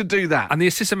clubs should do that. And the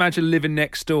assistant manager living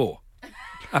next door.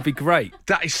 That'd be great.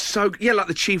 That is so... Yeah, like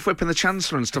the chief whip and the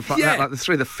chancellor and stuff like that. Like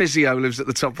the physio lives at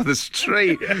the top of the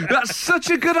street. That's such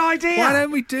a good idea. Why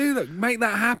don't we do that? Make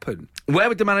that happen. Where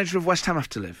would the manager of West Ham have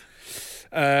to live?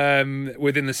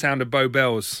 Within the sound of Bow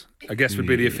Bells, I guess would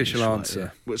be the official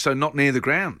answer. Right. So not near the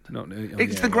ground? Not near...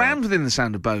 It's the ground within the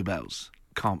sound of Bow Bells.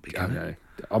 Can't be, can it?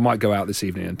 I might go out this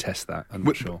evening and test that. I'm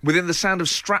not sure. Within the sound of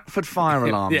Stratford fire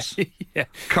alarms. Yeah.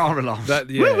 Car alarms. Woo,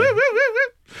 woo, woo, woo,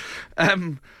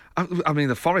 woo. I mean,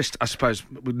 the Forest, I suppose,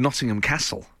 with Nottingham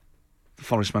Castle, the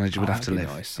Forest manager would have to live.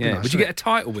 Nice. Yeah. Nice, would you get a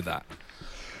title with that?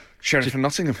 Sheriff of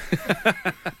Nottingham.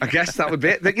 I guess that would be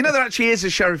it. You know, there actually is a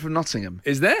Sheriff of Nottingham.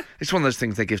 Is there? It's one of those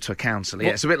things they give to a council. Yeah,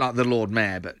 it's a bit like the Lord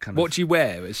Mayor, but kind of... What do you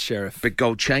wear as Sheriff? Big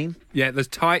gold chain. Yeah, there's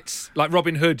tights, like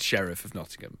Robin Hood, Sheriff of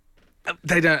Nottingham.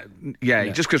 They don't... Yeah,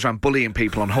 he just goes around bullying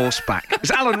people on horseback. It's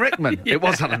Alan Rickman. It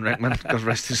was Alan Rickman, God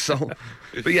rest his soul.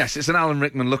 But yes, it's an Alan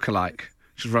Rickman lookalike.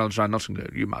 Just runs around Nottingham.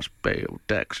 You must pay your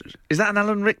taxes. Is that an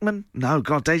Alan Rickman? No,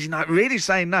 God, Daisy Knight really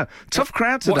saying no. Tough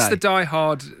crowd today. What's the Die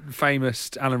Hard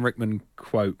famous Alan Rickman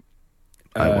quote?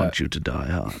 I want you to die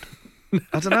hard.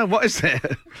 I don't know. What is it?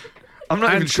 I'm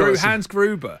not even sure. Hans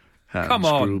Gruber. Come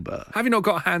on. Gruber. Have you not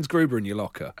got Hans Gruber in your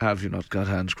locker? Have you not got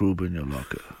Hans Gruber in your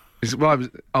locker? Is it, well,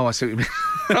 I see what you mean.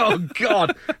 Oh,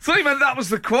 God. I thought you meant that was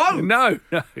the quote. No.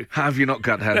 Have you not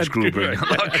got Hans Gruber in your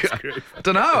locker? I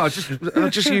don't know. I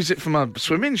just use it for my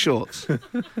swimming shorts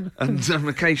and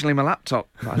occasionally my laptop.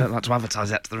 I don't like to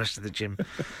advertise that to the rest of the gym.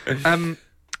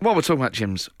 While we're talking about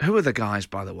gyms, who are the guys,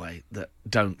 by the way, that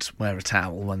don't wear a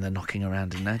towel when they're knocking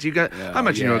around in there? Do you go? I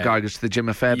imagine you're a guy who goes to the gym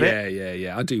a fair bit.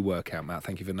 Yeah. I do work out, Matt.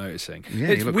 Thank you for noticing. Yeah,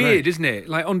 it's weird, great. Isn't it?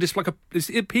 Like on just like is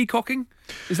it peacocking?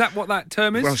 Is that what that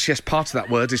term is? Well, yes, part of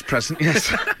that word is present.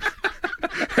 Yes.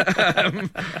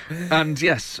 And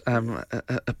yes,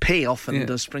 a pee often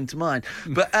does spring to mind,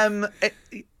 but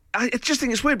I just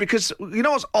think it's weird because you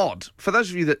know what's odd? For those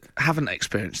of you that haven't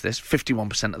experienced this,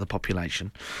 51% of the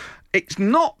population, it's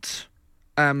not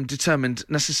determined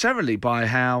necessarily by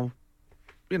how,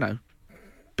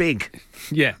 big.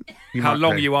 Yeah, how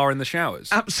long you are in the showers.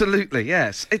 Absolutely,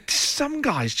 yes. Some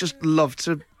guys just love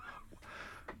to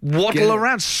waddle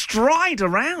around, stride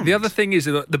around. The other thing is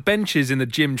that the benches in the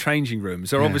gym changing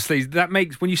rooms are obviously, that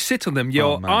makes, when you sit on them,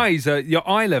 your eye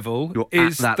level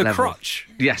is the level. Crotch.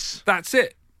 Yes. That's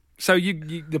it. So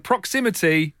the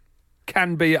proximity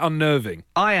can be unnerving.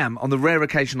 I am, on the rare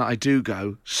occasion that I do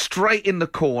go, straight in the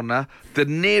corner, the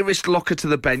nearest locker to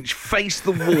the bench, face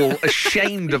the wall,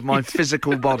 ashamed of my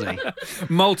physical body.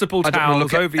 Multiple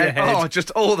towels over your head. Oh, just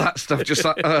all that stuff. Just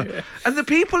like, And the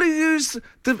people who use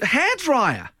the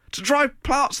hairdryer to dry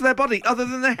parts of their body other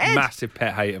than the head. Massive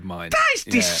pet hate of mine. That is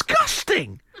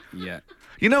disgusting. Yeah.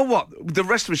 You know what? The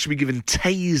rest of us should be given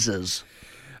tasers.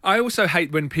 I also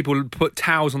hate when people put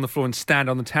towels on the floor and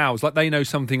stand on the towels like they know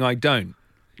something I don't.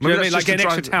 Do you know what I mean? Like get an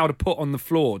extra towel to put on the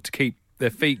floor to keep their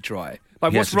feet dry.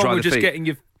 Like what's wrong with just putting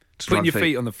your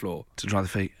feet on the floor? To dry the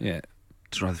feet. Yeah.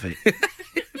 To dry the feet.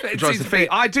 To dry the feet.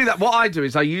 I do that. What I do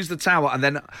is I use the towel and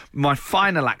then my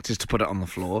final act is to put it on the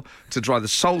floor to dry the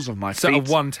soles of my feet. So a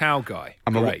one towel guy.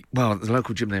 Great. Well, the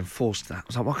local gym, they enforced that. I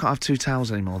was like, why can't I have 2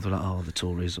 towels anymore? They're like, oh, the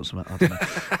Tories or something. I don't know.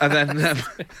 And then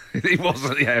it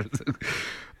wasn't, yeah.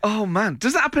 Oh, man.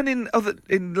 Does that happen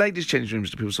in ladies' changing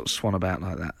rooms? Do people sort of swan about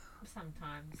like that?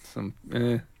 Sometimes. It's a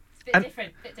bit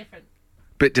different.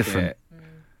 Bit different.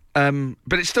 Yeah.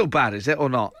 But it's still bad, is it, or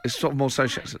not? It's sort of more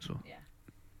social acceptable. Yeah.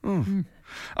 Mm.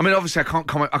 I mean, obviously, I can't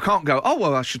comment. I can't go, oh,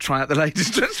 well, I should try out the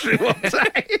ladies' dressing room one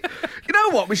day. You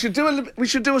know what? We should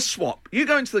do a swap. You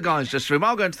go into the guys' dressing room,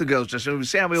 I'll go into the girls' dressing room. We'll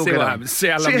see how we all get on. See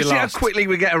how long you last. See how quickly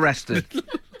we get arrested.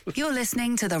 You're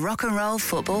listening to the Rock and Roll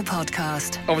Football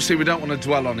Podcast. Obviously, we don't want to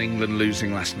dwell on England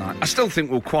losing last night. I still think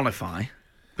we'll qualify,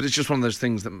 but it's just one of those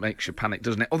things that makes you panic,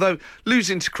 doesn't it? Although,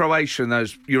 losing to Croatia in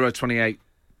those Euro 2008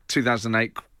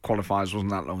 qualifiers wasn't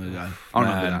that long ago. I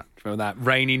remember that. Remember that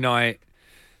rainy night,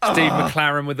 Steve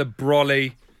McLaren with a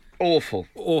brolly. Awful.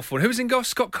 Who was in goal?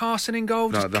 Scott Carson in goal?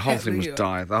 No, the whole thing was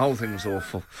dire. The whole thing was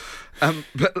awful.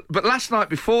 But last night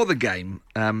before the game,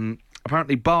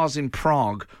 apparently bars in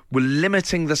Prague were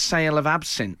limiting the sale of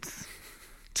absinthe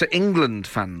to England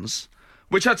fans,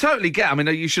 which I totally get. I mean,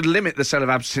 you should limit the sale of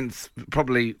absinthe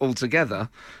probably altogether.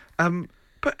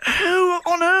 But who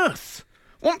on earth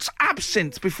wants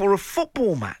absinthe before a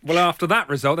football match? Well, after that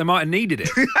result, they might have needed it.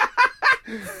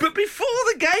 But before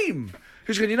the game,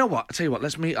 who's going, you know what? I tell you what,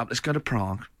 let's meet up. Let's go to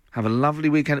Prague. Have a lovely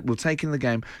weekend. We'll take in the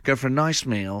game, go for a nice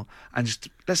meal, and just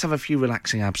let's have a few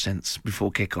relaxing absinthes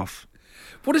before kick-off.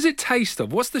 What does it taste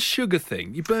of? What's the sugar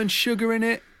thing? You burn sugar in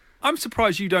it? I'm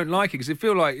surprised you don't like it, because I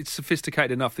feel like it's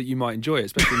sophisticated enough that you might enjoy it,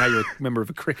 especially now you're a member of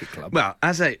a cricket club. Well,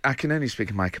 I can only speak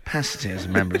in my capacity as a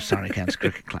member of Surrey County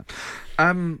Cricket Club.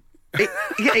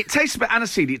 It tastes a bit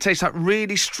aniseedy. It tastes like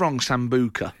really strong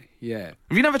Sambuca. Yeah.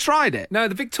 Have you never tried it? No,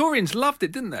 the Victorians loved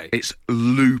it, didn't they? It's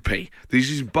loopy. There's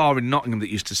this bar in Nottingham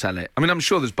that used to sell it. I mean, I'm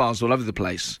sure there's bars all over the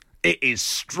place. It is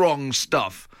strong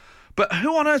stuff. But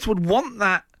who on earth would want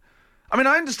that? I mean,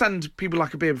 I understand people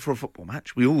like a beer before a football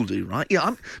match. We all do, right?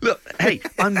 Yeah,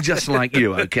 I'm just like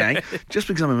you, OK? Just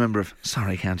because I'm a member of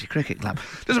Surrey County Cricket Club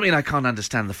doesn't mean I can't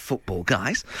understand the football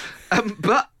guys.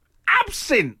 But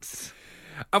absinthe!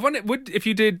 I wonder, if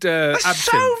you did absinthe...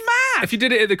 so mad! If you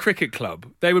did it at the cricket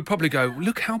club, they would probably go,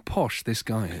 look how posh this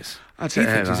guy is. He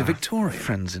thinks he's a Victorian.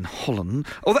 Friends in Holland.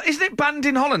 Isn't it banned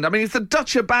in Holland? I mean, if the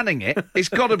Dutch are banning it, it's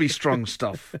got to be strong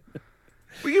stuff.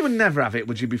 Well, you would never have it,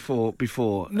 would you, before...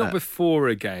 Not before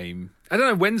a game. I don't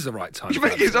know when's the right time.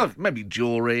 Maybe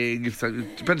during.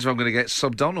 Depends if I'm going to get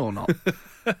subbed on or not.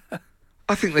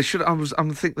 I think they should... I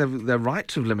think they're right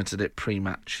to have limited it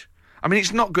pre-match. I mean,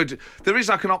 it's not good. There is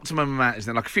like an optimum amount, isn't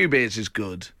there? Like a few beers is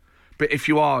good. But if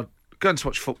you are going to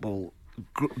watch football,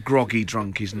 groggy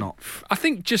drunk is not. I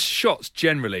think just shots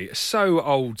generally are so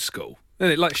old school.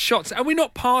 Isn't it? Like shots. Are we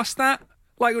not past that?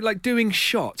 Like doing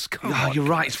shots. Come on, you're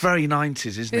right. It's very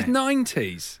 90s, isn't it? It's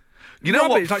 90s. You know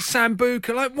what? It's like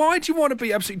Sambuca. Like, why do you want to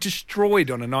be absolutely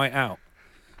destroyed on a night out?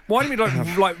 Why do you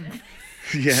like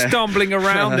stumbling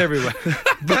around everywhere?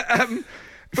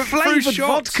 But flavoured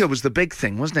vodka was the big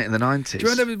thing, wasn't it, in the 90s? Do you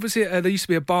remember, there used to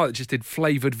be a bar that just did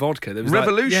flavoured vodka? There was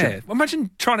Revolution. Imagine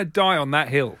trying to die on that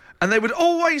hill. And they would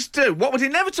always do what would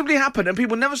inevitably happen, and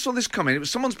people never saw this coming. It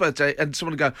was someone's birthday, and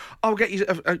someone would go, "I'll get you,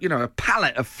 a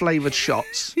pallet of flavoured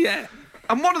shots." Yeah.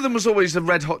 And one of them was always the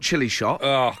red hot chili shot.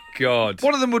 Oh, God.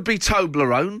 One of them would be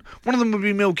Toblerone. One of them would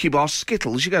be Milky Bar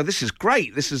Skittles. You go, this is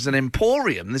great. This is an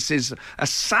emporium. This is a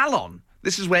salon.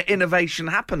 This is where innovation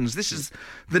happens. This is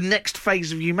the next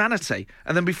phase of humanity.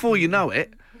 And then before you know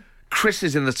it, Chris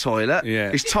is in the toilet.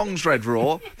 Yeah. His tongue's red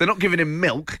raw. They're not giving him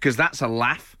milk because that's a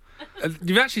laugh.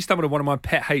 You've actually stumbled on one of my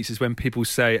pet hates is when people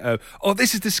say, oh,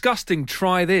 this is disgusting,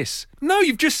 try this. No,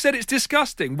 you've just said it's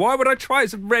disgusting. Why would I try it?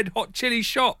 It's a red hot chili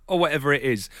shot or whatever it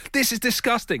is. This is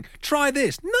disgusting. Try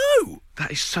this. No.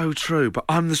 That is so true, but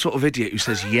I'm the sort of idiot who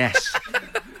says yes.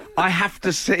 I have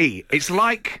to see. It's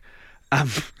like...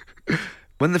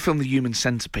 when the film The Human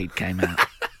Centipede came out,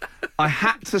 I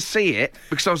had to see it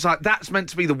because I was like, that's meant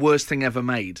to be the worst thing ever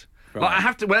made. Right. Like, I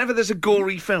have to, whenever there's a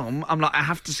gory film, I'm like, I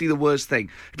have to see the worst thing.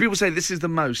 If people say this is the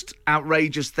most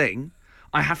outrageous thing,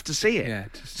 I have to see it. Yeah,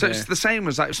 it's the same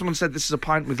as like if someone said this is a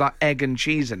pint with like egg and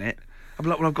cheese in it, I'm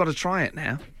like, well, I've got to try it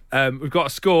now. We've got a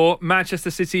score.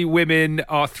 Manchester City women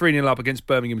are 3-0 up against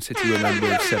Birmingham City women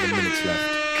with 7 minutes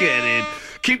left. Get in.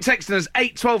 Keep texting us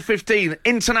 8 12 15.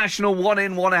 International 1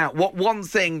 in, 1 out. What one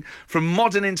thing from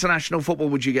modern international football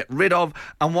would you get rid of?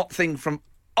 And what thing from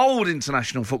old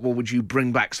international football would you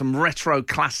bring back? Some retro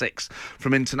classics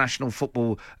from international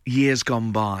football years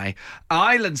gone by.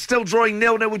 Ireland still drawing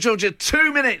 0-0 with Georgia.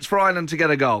 2 minutes for Ireland to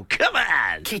get a goal. Come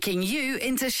on! Kicking you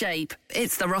into shape.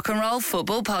 It's the Rock and Roll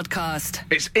Football Podcast.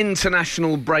 It's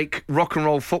international break rock and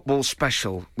roll football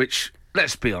special, which,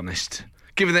 let's be honest,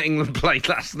 given that England played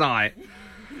last night,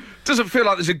 doesn't feel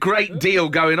like there's a great deal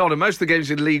going on, and most of the games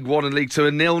in League One and League Two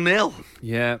are 0-0.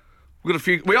 Yeah. We've got a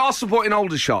few. We are supporting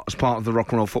Aldershot as part of the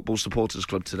Rock and Roll Football Supporters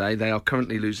Club today. They are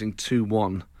currently losing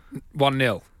 2-1.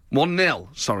 1-0.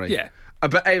 1-0, sorry. Yeah.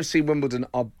 But AFC Wimbledon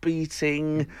are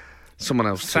beating someone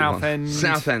else. Southend.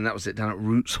 Southend, that was it, down at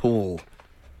Roots Hall.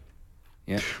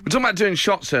 Yeah. We're talking about doing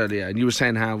shots earlier, and you were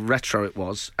saying how retro it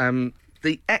was.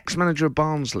 The ex-manager of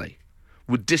Barnsley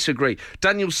would disagree.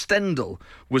 Daniel Stendhal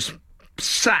was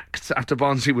sacked after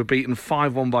Barnsley were beaten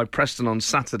 5-1 by Preston on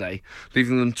Saturday,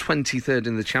 leaving them 23rd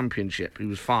in the Championship. He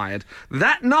was fired.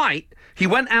 That night, he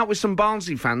went out with some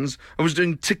Barnsley fans and was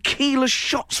doing tequila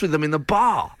shots with them in the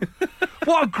bar.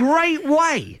 What a great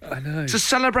way to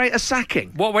celebrate a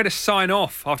sacking. What a way to sign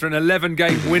off after an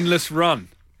 11-game winless run.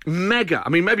 Mega. I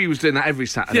mean, maybe he was doing that every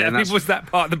Saturday. Yeah, was that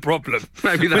part of the problem?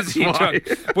 Maybe that's why.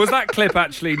 Was that clip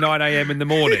actually 9 a.m. in the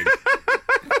morning?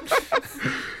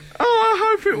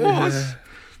 Oh, I if it was.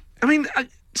 I mean,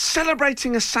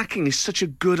 celebrating a sacking is such a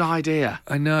good idea.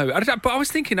 I know. But I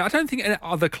was thinking, I don't think any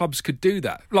other clubs could do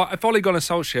that. Like, if Ole Gunnar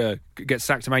Solskjaer gets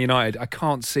sacked to Man United, I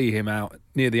can't see him out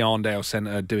near the Arndale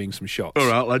Centre doing some shots. All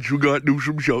right, lads, we'll go and do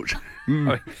some shots.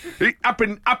 It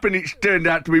happened it's turned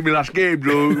out to be my last game,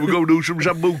 so we'll go do some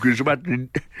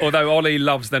sambucas. Although Ollie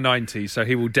loves the 90s, so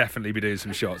he will definitely be doing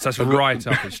some shots. That's right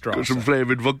up his stride. Got some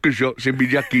flavoured vodka shots in my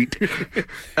jacket.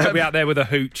 He'll be out there with a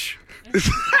hooch.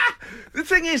 The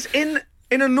thing is, in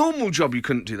a normal job, you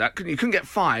couldn't do that. You couldn't get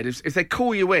fired if they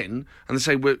call you in and they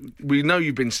say, we know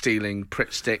you've been stealing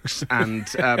Pritt sticks and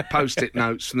Post-it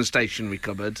notes from the stationery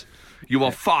cupboard. You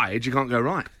are fired. You can't go,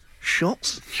 right,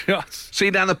 shots? See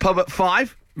you down the pub at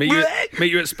 5? Meet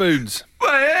you at Spoons.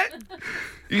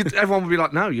 Everyone would be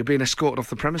like, no, you're being escorted off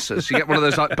the premises. You get one of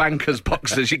those like bankers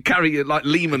boxes. You carry it like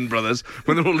Lehman Brothers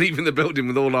when they're all leaving the building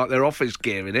with all like their office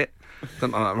gear in it.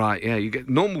 Right, yeah.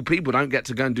 Normal people don't get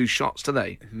to go and do shots, do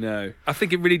they? No. I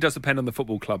think it really does depend on the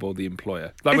football club or the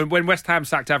employer. Like when West Ham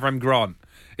sacked Avram Grant,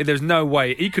 there's no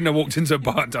way he couldn't have walked into a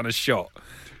bar and done a shot.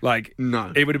 Like,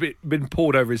 no. It would have been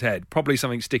poured over his head. Probably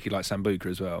something sticky like Sambuca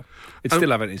as well. It's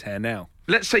still having his hair now.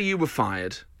 Let's say you were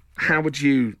fired. How would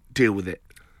you deal with it?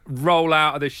 Roll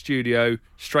out of the studio,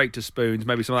 straight to Spoons,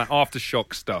 maybe some of that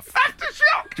Aftershock stuff.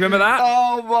 Aftershock? Do you remember that?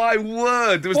 Oh, my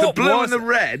word. There was the blue and the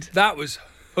red. That was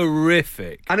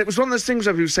horrific. And it was one of those things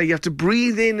where people say you have to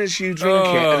breathe in as you drink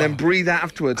it and then breathe out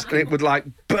afterwards, and it would, like,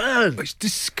 burn. It's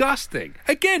disgusting.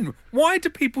 Again, why do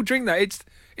people drink that?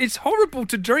 It's horrible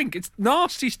to drink. It's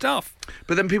nasty stuff.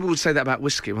 But then people would say that about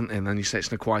whiskey, wouldn't they? And then you say it's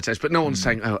an acquired taste. But no one's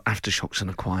saying, Aftershock's an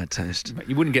acquired taste.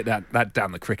 You wouldn't get that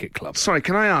down the cricket club. Sorry,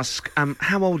 can I ask,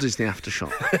 how old is the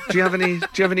Aftershock? Do you have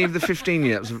any of the 15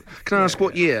 years? Can I ask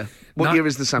what year? What year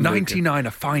is the Sambuca? 99,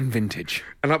 a fine vintage.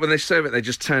 And like when they serve it, they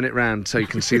just turn it round so you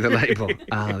can see the label. The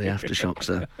Aftershock,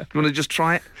 sir. You want to just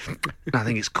try it? I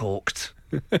think it's corked.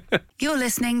 You're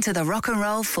listening to the Rock and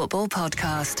Roll Football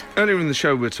Podcast. Earlier in the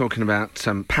show, we were talking about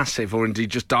passive or indeed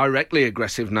just directly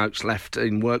aggressive notes left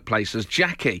in workplaces.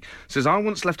 Jackie says, I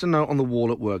once left a note on the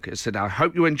wall at work. It said, I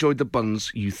hope you enjoyed the buns,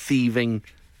 you thieving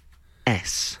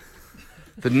S.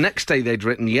 The next day they'd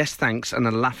written, yes, thanks, and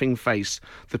a laughing face.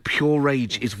 The pure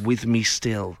rage is with me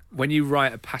still. When you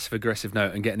write a passive-aggressive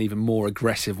note and get an even more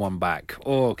aggressive one back,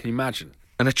 can you imagine?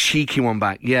 And a cheeky one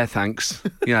back. Yeah, thanks.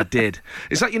 Yeah, I did.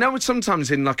 It's like,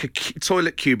 sometimes in like a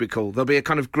toilet cubicle, there'll be a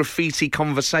kind of graffiti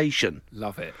conversation.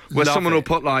 Love it. Where someone will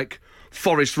put like,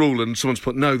 Forest Rule, and someone's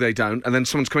put, no, they don't. And then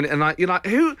someone's coming in and you're like,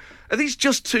 who? Are these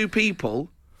just two people?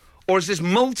 Or is this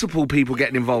multiple people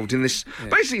getting involved in this? Yeah.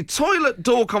 Basically, toilet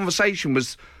door conversation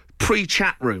was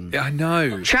pre-chat room. Yeah, I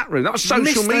know. Chat room. That was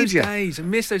social media. I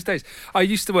miss those days. I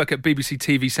used to work at BBC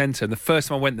TV Centre, and the first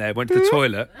time I went there, went to the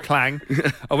toilet, clang.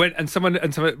 I went, and someone,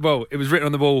 well, it was written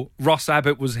on the wall, Ross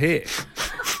Abbott was here.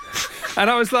 And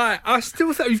I was like, I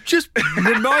still thought, you've just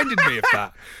reminded me of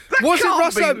that. Was it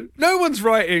Ross Abbott? No one's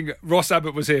writing Ross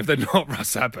Abbott was here if they're not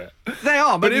Ross Abbott. They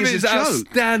are, but if it's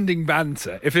outstanding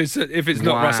banter, if it's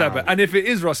not Ross Abbott, and if it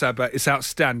is Ross Abbott, it's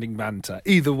outstanding banter.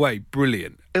 Either way,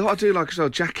 brilliant. What I do like as well,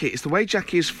 Jackie, it's the way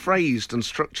Jackie has phrased and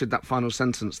structured that final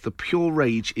sentence. The pure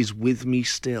rage is with me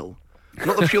still.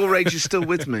 Not the pure rage is still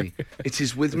with me. It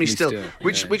is with me still.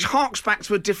 Which harks back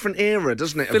to a different era,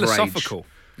 doesn't it? Philosophical. Of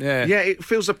rage. Yeah, it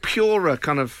feels a purer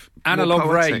kind of analog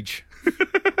rage.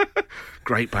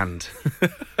 Great band.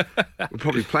 We're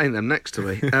probably playing them next to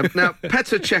me. Now,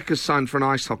 Petr Cech has signed for an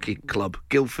ice hockey club,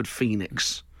 Guildford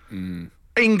Phoenix.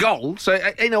 In goal, so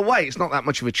in a way, it's not that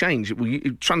much of a change.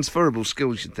 Transferable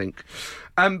skills, you'd think.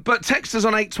 But text us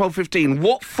on 8 12 15.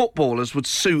 What footballers would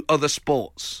suit other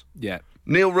sports? Yeah.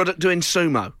 Neil Ruddock doing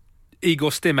sumo.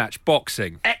 Igor Stimac,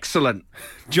 boxing. Excellent.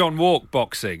 John Walk,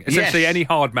 boxing. Essentially any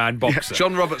hard man boxer. Yeah.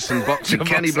 John Robertson, boxing.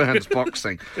 Kenny Burns,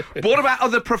 boxing. But what about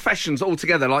other professions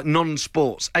altogether, like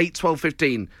non-sports? 8, 12,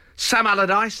 15. Sam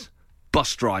Allardyce,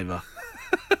 bus driver.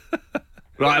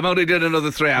 Right, I'm only doing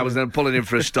another 3 hours and I'm pulling in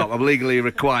for a stop. I'm legally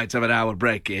required to have an hour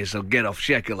break here, so get off,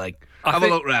 shake a leg. Have a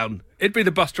look round. It'd be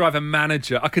the bus driver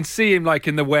manager. I can see him, like,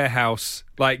 in the warehouse,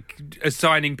 like,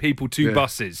 assigning people to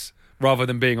buses, rather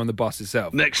than being on the bus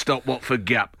itself. Next stop, Watford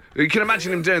Gap. You can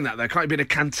imagine him doing that, though. Can't he be a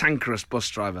cantankerous bus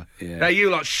driver? Yeah. Hey, you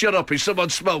lot, shut up. Is someone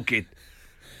smoking?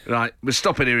 Right, we're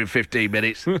stopping here in 15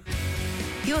 minutes.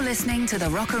 You're listening to the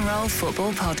Rock and Roll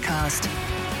Football Podcast.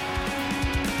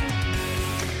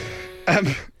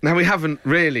 Now, we haven't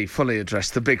really fully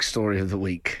addressed the big story of the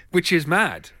week. Which is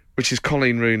mad. Which is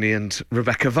Colleen Rooney and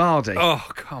Rebecca Vardy. Oh,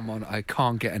 come on. I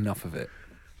can't get enough of it.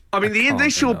 I mean, the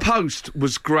initial post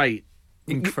was great.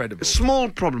 Incredible. Small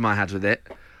problem I had with it,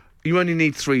 you only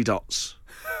need 3 dots.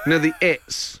 You know, the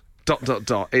it's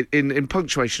In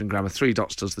punctuation and grammar, 3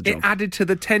 dots does the job. It added to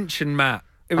the tension, Matt.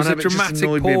 It was a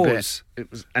dramatic pause.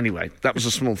 Anyway, that was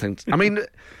a small thing. I mean,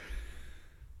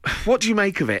 what do you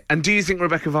make of it? And do you think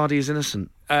Rebecca Vardy is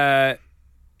innocent?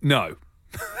 No.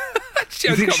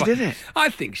 You think she did it? I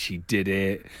think she did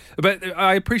it. But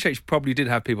I appreciate she probably did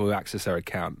have people who access her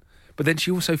account. But then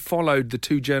she also followed the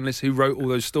 2 journalists who wrote all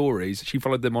those stories. She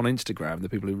followed them on Instagram, the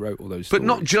people who wrote all those stories. But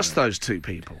not just those 2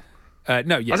 people.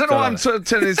 No, yes. I don't know why I'm sort of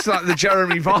telling this like the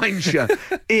Jeremy Vine show.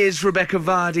 Is Rebecca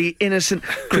Vardy innocent?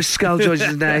 Chris Skull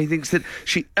joins now. He thinks that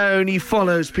she only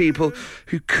follows people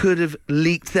who could have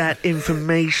leaked that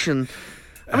information.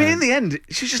 I mean, in the end,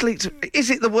 she just leaked... Is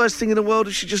it the worst thing in the world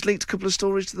if she just leaked a couple of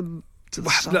stories to the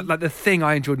Sun? Like the thing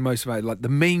I enjoyed most about it, like the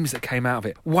memes that came out of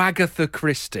it. Wagatha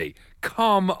Christie.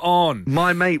 Come on.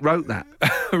 My mate wrote that.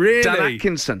 Really? Dan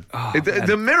Atkinson. Oh,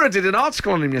 the Mirror did an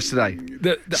article on him yesterday.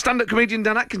 The stand-up comedian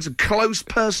Dan Atkinson, close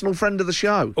personal friend of the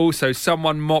show. Also,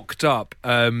 someone mocked up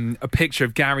a picture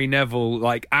of Gary Neville,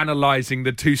 like, analysing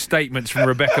the 2 statements from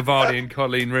Rebecca Vardy and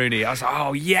Colleen Rooney. I was like,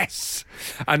 oh, yes.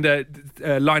 And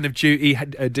Line of Duty,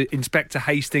 Inspector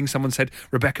Hastings, someone said,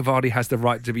 Rebecca Vardy has the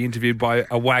right to be interviewed by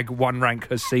a wag 1 rank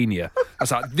her senior. I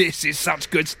was like, this is such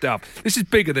good stuff. This is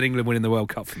bigger than England winning the World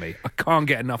Cup for me. I can't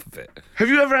get enough of it. Have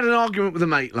you ever had an argument with a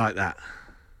mate like that?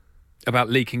 About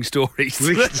leaking stories?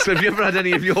 Have you ever had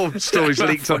any of your stories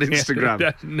leaked on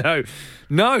Instagram?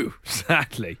 No,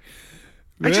 sadly.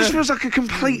 It just feels like a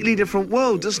completely different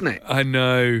world, doesn't it? I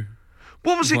know.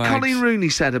 What was it Colleen Rooney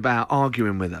said about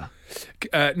arguing with her?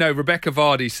 No, Rebecca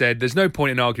Vardy said there's no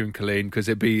point in arguing Colleen because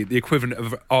it'd be the equivalent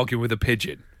of arguing with a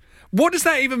pigeon. What does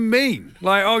that even mean?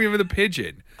 Like, arguing with a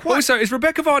pigeon? What? Also, is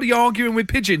Rebecca Vardy arguing with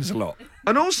pigeons a lot?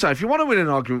 And also, if you want to win an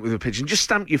argument with a pigeon, just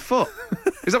stamp your foot.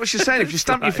 Is that what she's saying? If you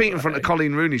stamp your feet in front of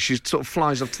Colleen Rooney, she sort of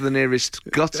flies off to the nearest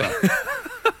gutter.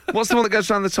 What's the one that goes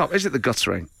down the top? Is it the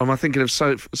guttering? Or am I thinking of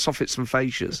soffits and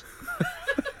fascias?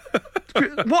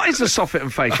 What is a soffit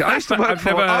and fascia? I used to work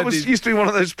used to be one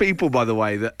of those people, by the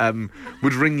way, that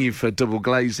would ring you for double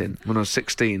glazing when I was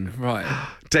 16. Right.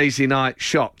 Daisy Knight,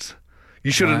 shocked. You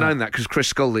should have known that because Chris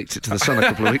Skull leaked it to the Sun a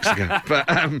couple of weeks ago. But,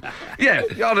 yeah,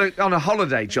 on a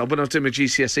holiday job, when I was doing my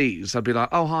GCSEs, I'd be like,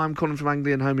 oh, hi, I'm calling from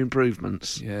Anglian Home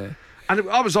Improvements. Yeah. And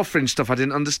I was offering stuff I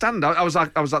didn't understand. I was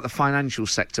like the financial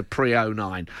sector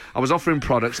pre-09. I was offering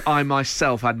products. I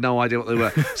myself had no idea what they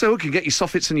were. So we can get your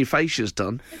soffits and your fascias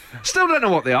done. Still don't know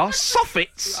what they are.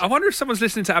 Soffits! I wonder if someone's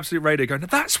listening to Absolute Radio going,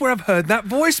 that's where I've heard that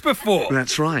voice before.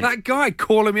 That's right. That guy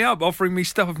calling me up, offering me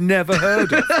stuff I've never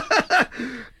heard of.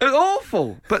 It's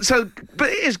awful. But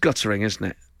it is guttering, isn't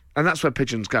it? And that's where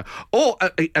pigeons go. Or,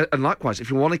 and likewise, if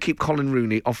you want to keep Colleen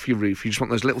Rooney off your roof, you just want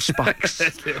those little spikes.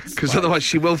 Because otherwise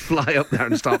she will fly up there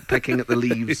and start pecking at the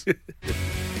leaves.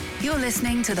 You're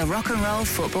listening to the Rock and Roll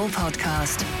Football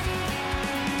Podcast.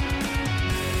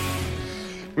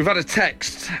 We've had a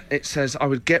text. It says, I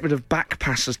would get rid of back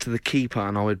passes to the keeper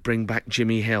and I would bring back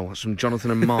Jimmy Hill. That's from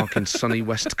Jonathan and Mark in sunny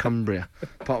West Cumbria.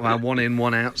 Part of our 1 in,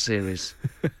 1 out series.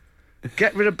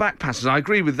 Get rid of back passes. I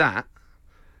agree with that.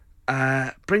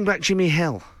 Bring back Jimmy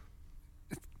Hill.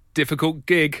 Difficult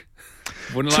gig.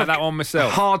 Wouldn't like that one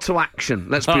myself. Hard to action,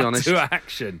 let's be honest. Hard to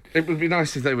action. It would be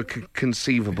nice if they were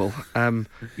conceivable.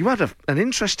 You had an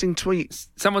interesting tweet.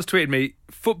 Someone's tweeted me,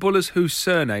 footballers whose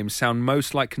surnames sound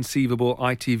most like conceivable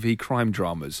ITV crime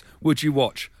dramas. Would you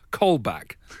watch?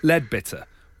 Colback, Leadbitter,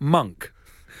 Monk.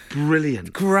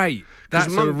 Brilliant. Great.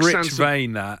 That's a rich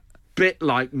vein, that. Bit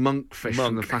like Monkfish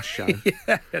from the Fast Show.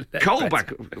 Yeah,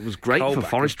 Colback was great for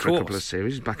Forest for a couple of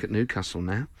series. He's back at Newcastle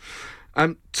now.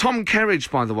 Tom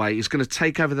Kerridge, by the way, is going to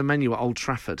take over the menu at Old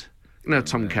Trafford. You know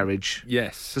Tom Kerridge?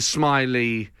 Yes. The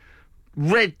smiley,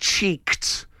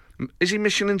 red-cheeked... Is he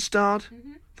Michelin-starred?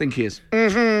 Mm-hmm. I think he is.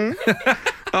 Mm-hmm.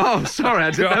 Oh, sorry,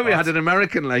 I didn't know we had an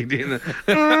American lady in there.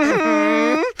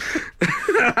 Mm-hmm.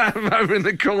 Over in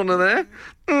the corner there.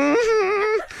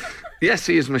 Mm-hmm. Yes,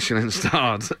 he is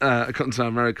Michelin-starred, according to our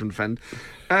American friend.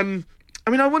 I mean,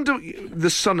 I wonder... The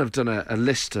Sun have done a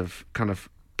list of kind of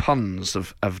puns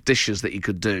of dishes that you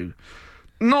could do.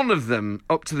 None of them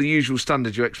up to the usual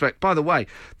standard you expect. By the way,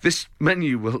 this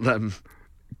menu will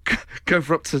go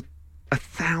for up to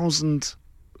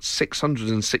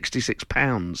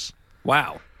 £1,666.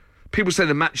 Wow. People say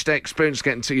the match day experience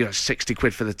getting to, 60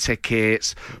 quid for the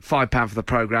tickets, £5 for the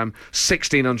programme,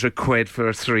 1,600 quid for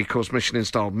a 3-course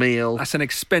Michelin-style meal. That's an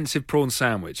expensive prawn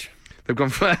sandwich. They've gone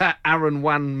for Aaron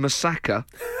Wan Masaka.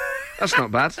 That's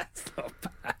not bad. That's not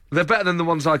bad. They're better than the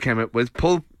ones I came up with.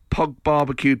 Pulled Pog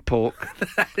barbecued pork.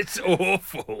 It's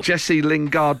awful. Jesse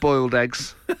Lingard boiled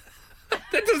eggs.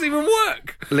 That doesn't even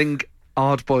work.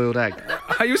 Lingard boiled egg.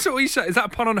 What you say? Is that a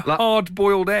pun on hard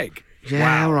boiled egg?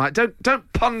 Yeah, all right.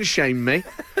 Don't pun shame me.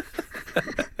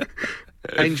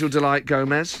 Angel Delight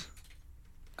Gomez.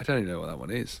 I don't even know what that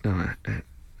one is. All right.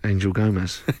 Angel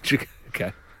Gomez.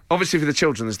 Okay. Obviously, for the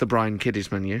children, there's the Brian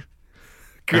Kiddies menu.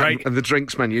 Great. And the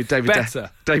drinks menu. David De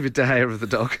Gea of the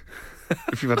dog.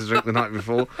 If you've had a drink the night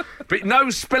before. But no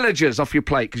spillages off your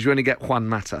plate because you only get Juan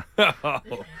Mata.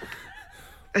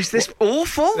 Is this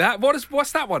awful?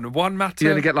 What's that one? Juan Mata? You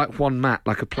only get like one mat,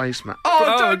 like a placemat.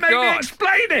 Oh, don't make me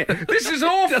explain it. This is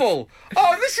awful.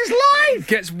 Oh, this is live. It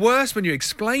gets worse when you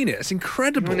explain it. It's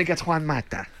incredible. You only get Juan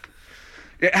Mata.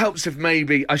 It helps if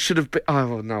maybe I should have been...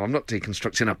 Oh, no, I'm not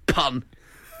deconstructing a pun.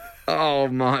 Oh,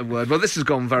 my word. Well, this has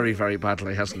gone very, very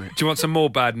badly, hasn't it? Do you want some more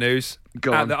bad news?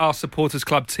 Go on. Our supporters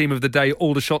club team of the day,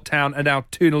 Aldershot Town, are now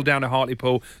 2-0 down to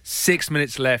Hartlepool. 6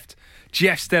 minutes left.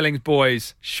 Jeff Stelling's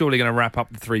boys surely going to wrap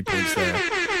up the 3 points there.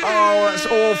 Oh, that's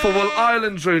awful. Well,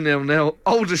 Ireland drew 0-0.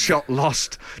 Aldershot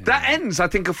lost. Yeah. That ends, I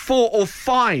think, a 4 or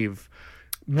 5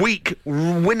 week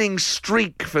winning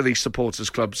streak for the supporters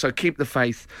club. So keep the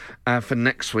faith for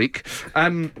next week.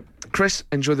 Chris,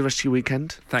 enjoy the rest of your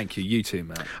weekend. Thank you. You too,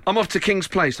 Matt. I'm off to King's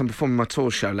Place. I'm performing my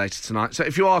tour show later tonight. So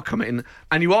if you are coming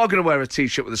and you are going to wear a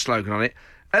T-shirt with a slogan on it,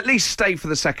 at least stay for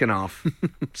the second half.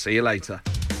 See you later.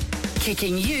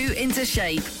 Kicking you into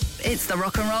shape. It's the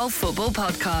Rock and Roll Football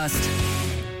Podcast.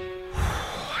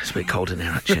 It's a bit cold in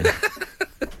here, actually.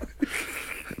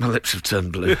 My lips have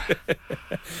turned blue.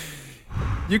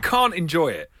 You can't enjoy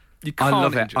it. I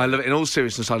love it. I love it. In all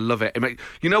seriousness, I love it.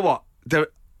 You know what?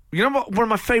 One of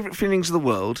my favourite feelings of the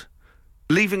world?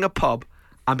 Leaving a pub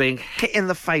and being hit in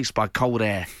the face by cold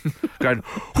air. Going,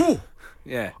 whoo!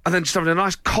 Yeah. And then just having a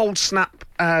nice cold snap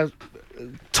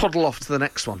toddle off to the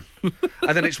next one.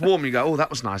 And then it's warm, you go, oh, that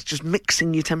was nice. Just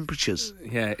mixing your temperatures.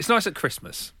 Yeah, it's nice at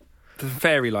Christmas. The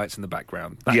fairy lights in the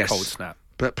background. That cold snap.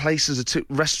 But places are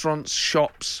restaurants,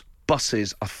 shops,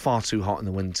 buses are far too hot in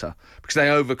the winter because they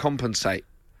overcompensate.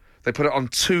 They put it on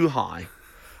too high.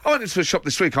 I went into a shop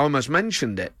this week, I almost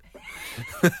mentioned it.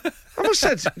 I almost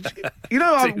said,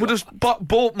 I would have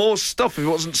bought more stuff if it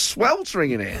wasn't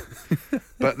sweltering in here.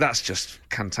 But that's just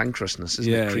cantankerousness,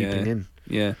 isn't it? Creeping in.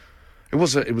 Yeah. It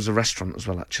was a restaurant as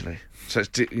well, actually. So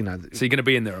it's, So you're going to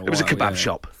be in there a while. It was a kebab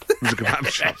shop. It was a kebab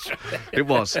shop. It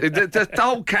was. The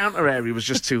whole counter area was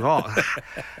just too hot.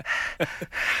 I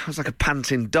was like a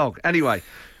panting dog. Anyway,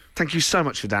 thank you so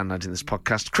much for downloading this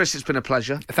podcast. Chris, it's been a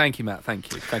pleasure. Thank you, Matt.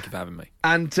 Thank you. Thank you for having me.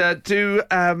 And do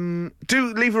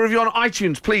leave a review on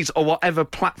iTunes, please, or whatever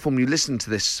platform you listen to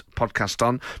this podcast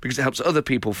on, because it helps other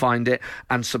people find it.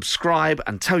 And subscribe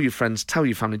and tell your friends, tell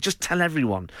your family. Just tell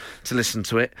everyone to listen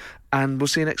to it. And we'll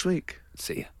see you next week.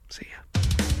 See ya.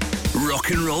 Rock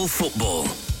and Roll Football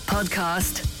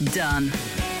Podcast done.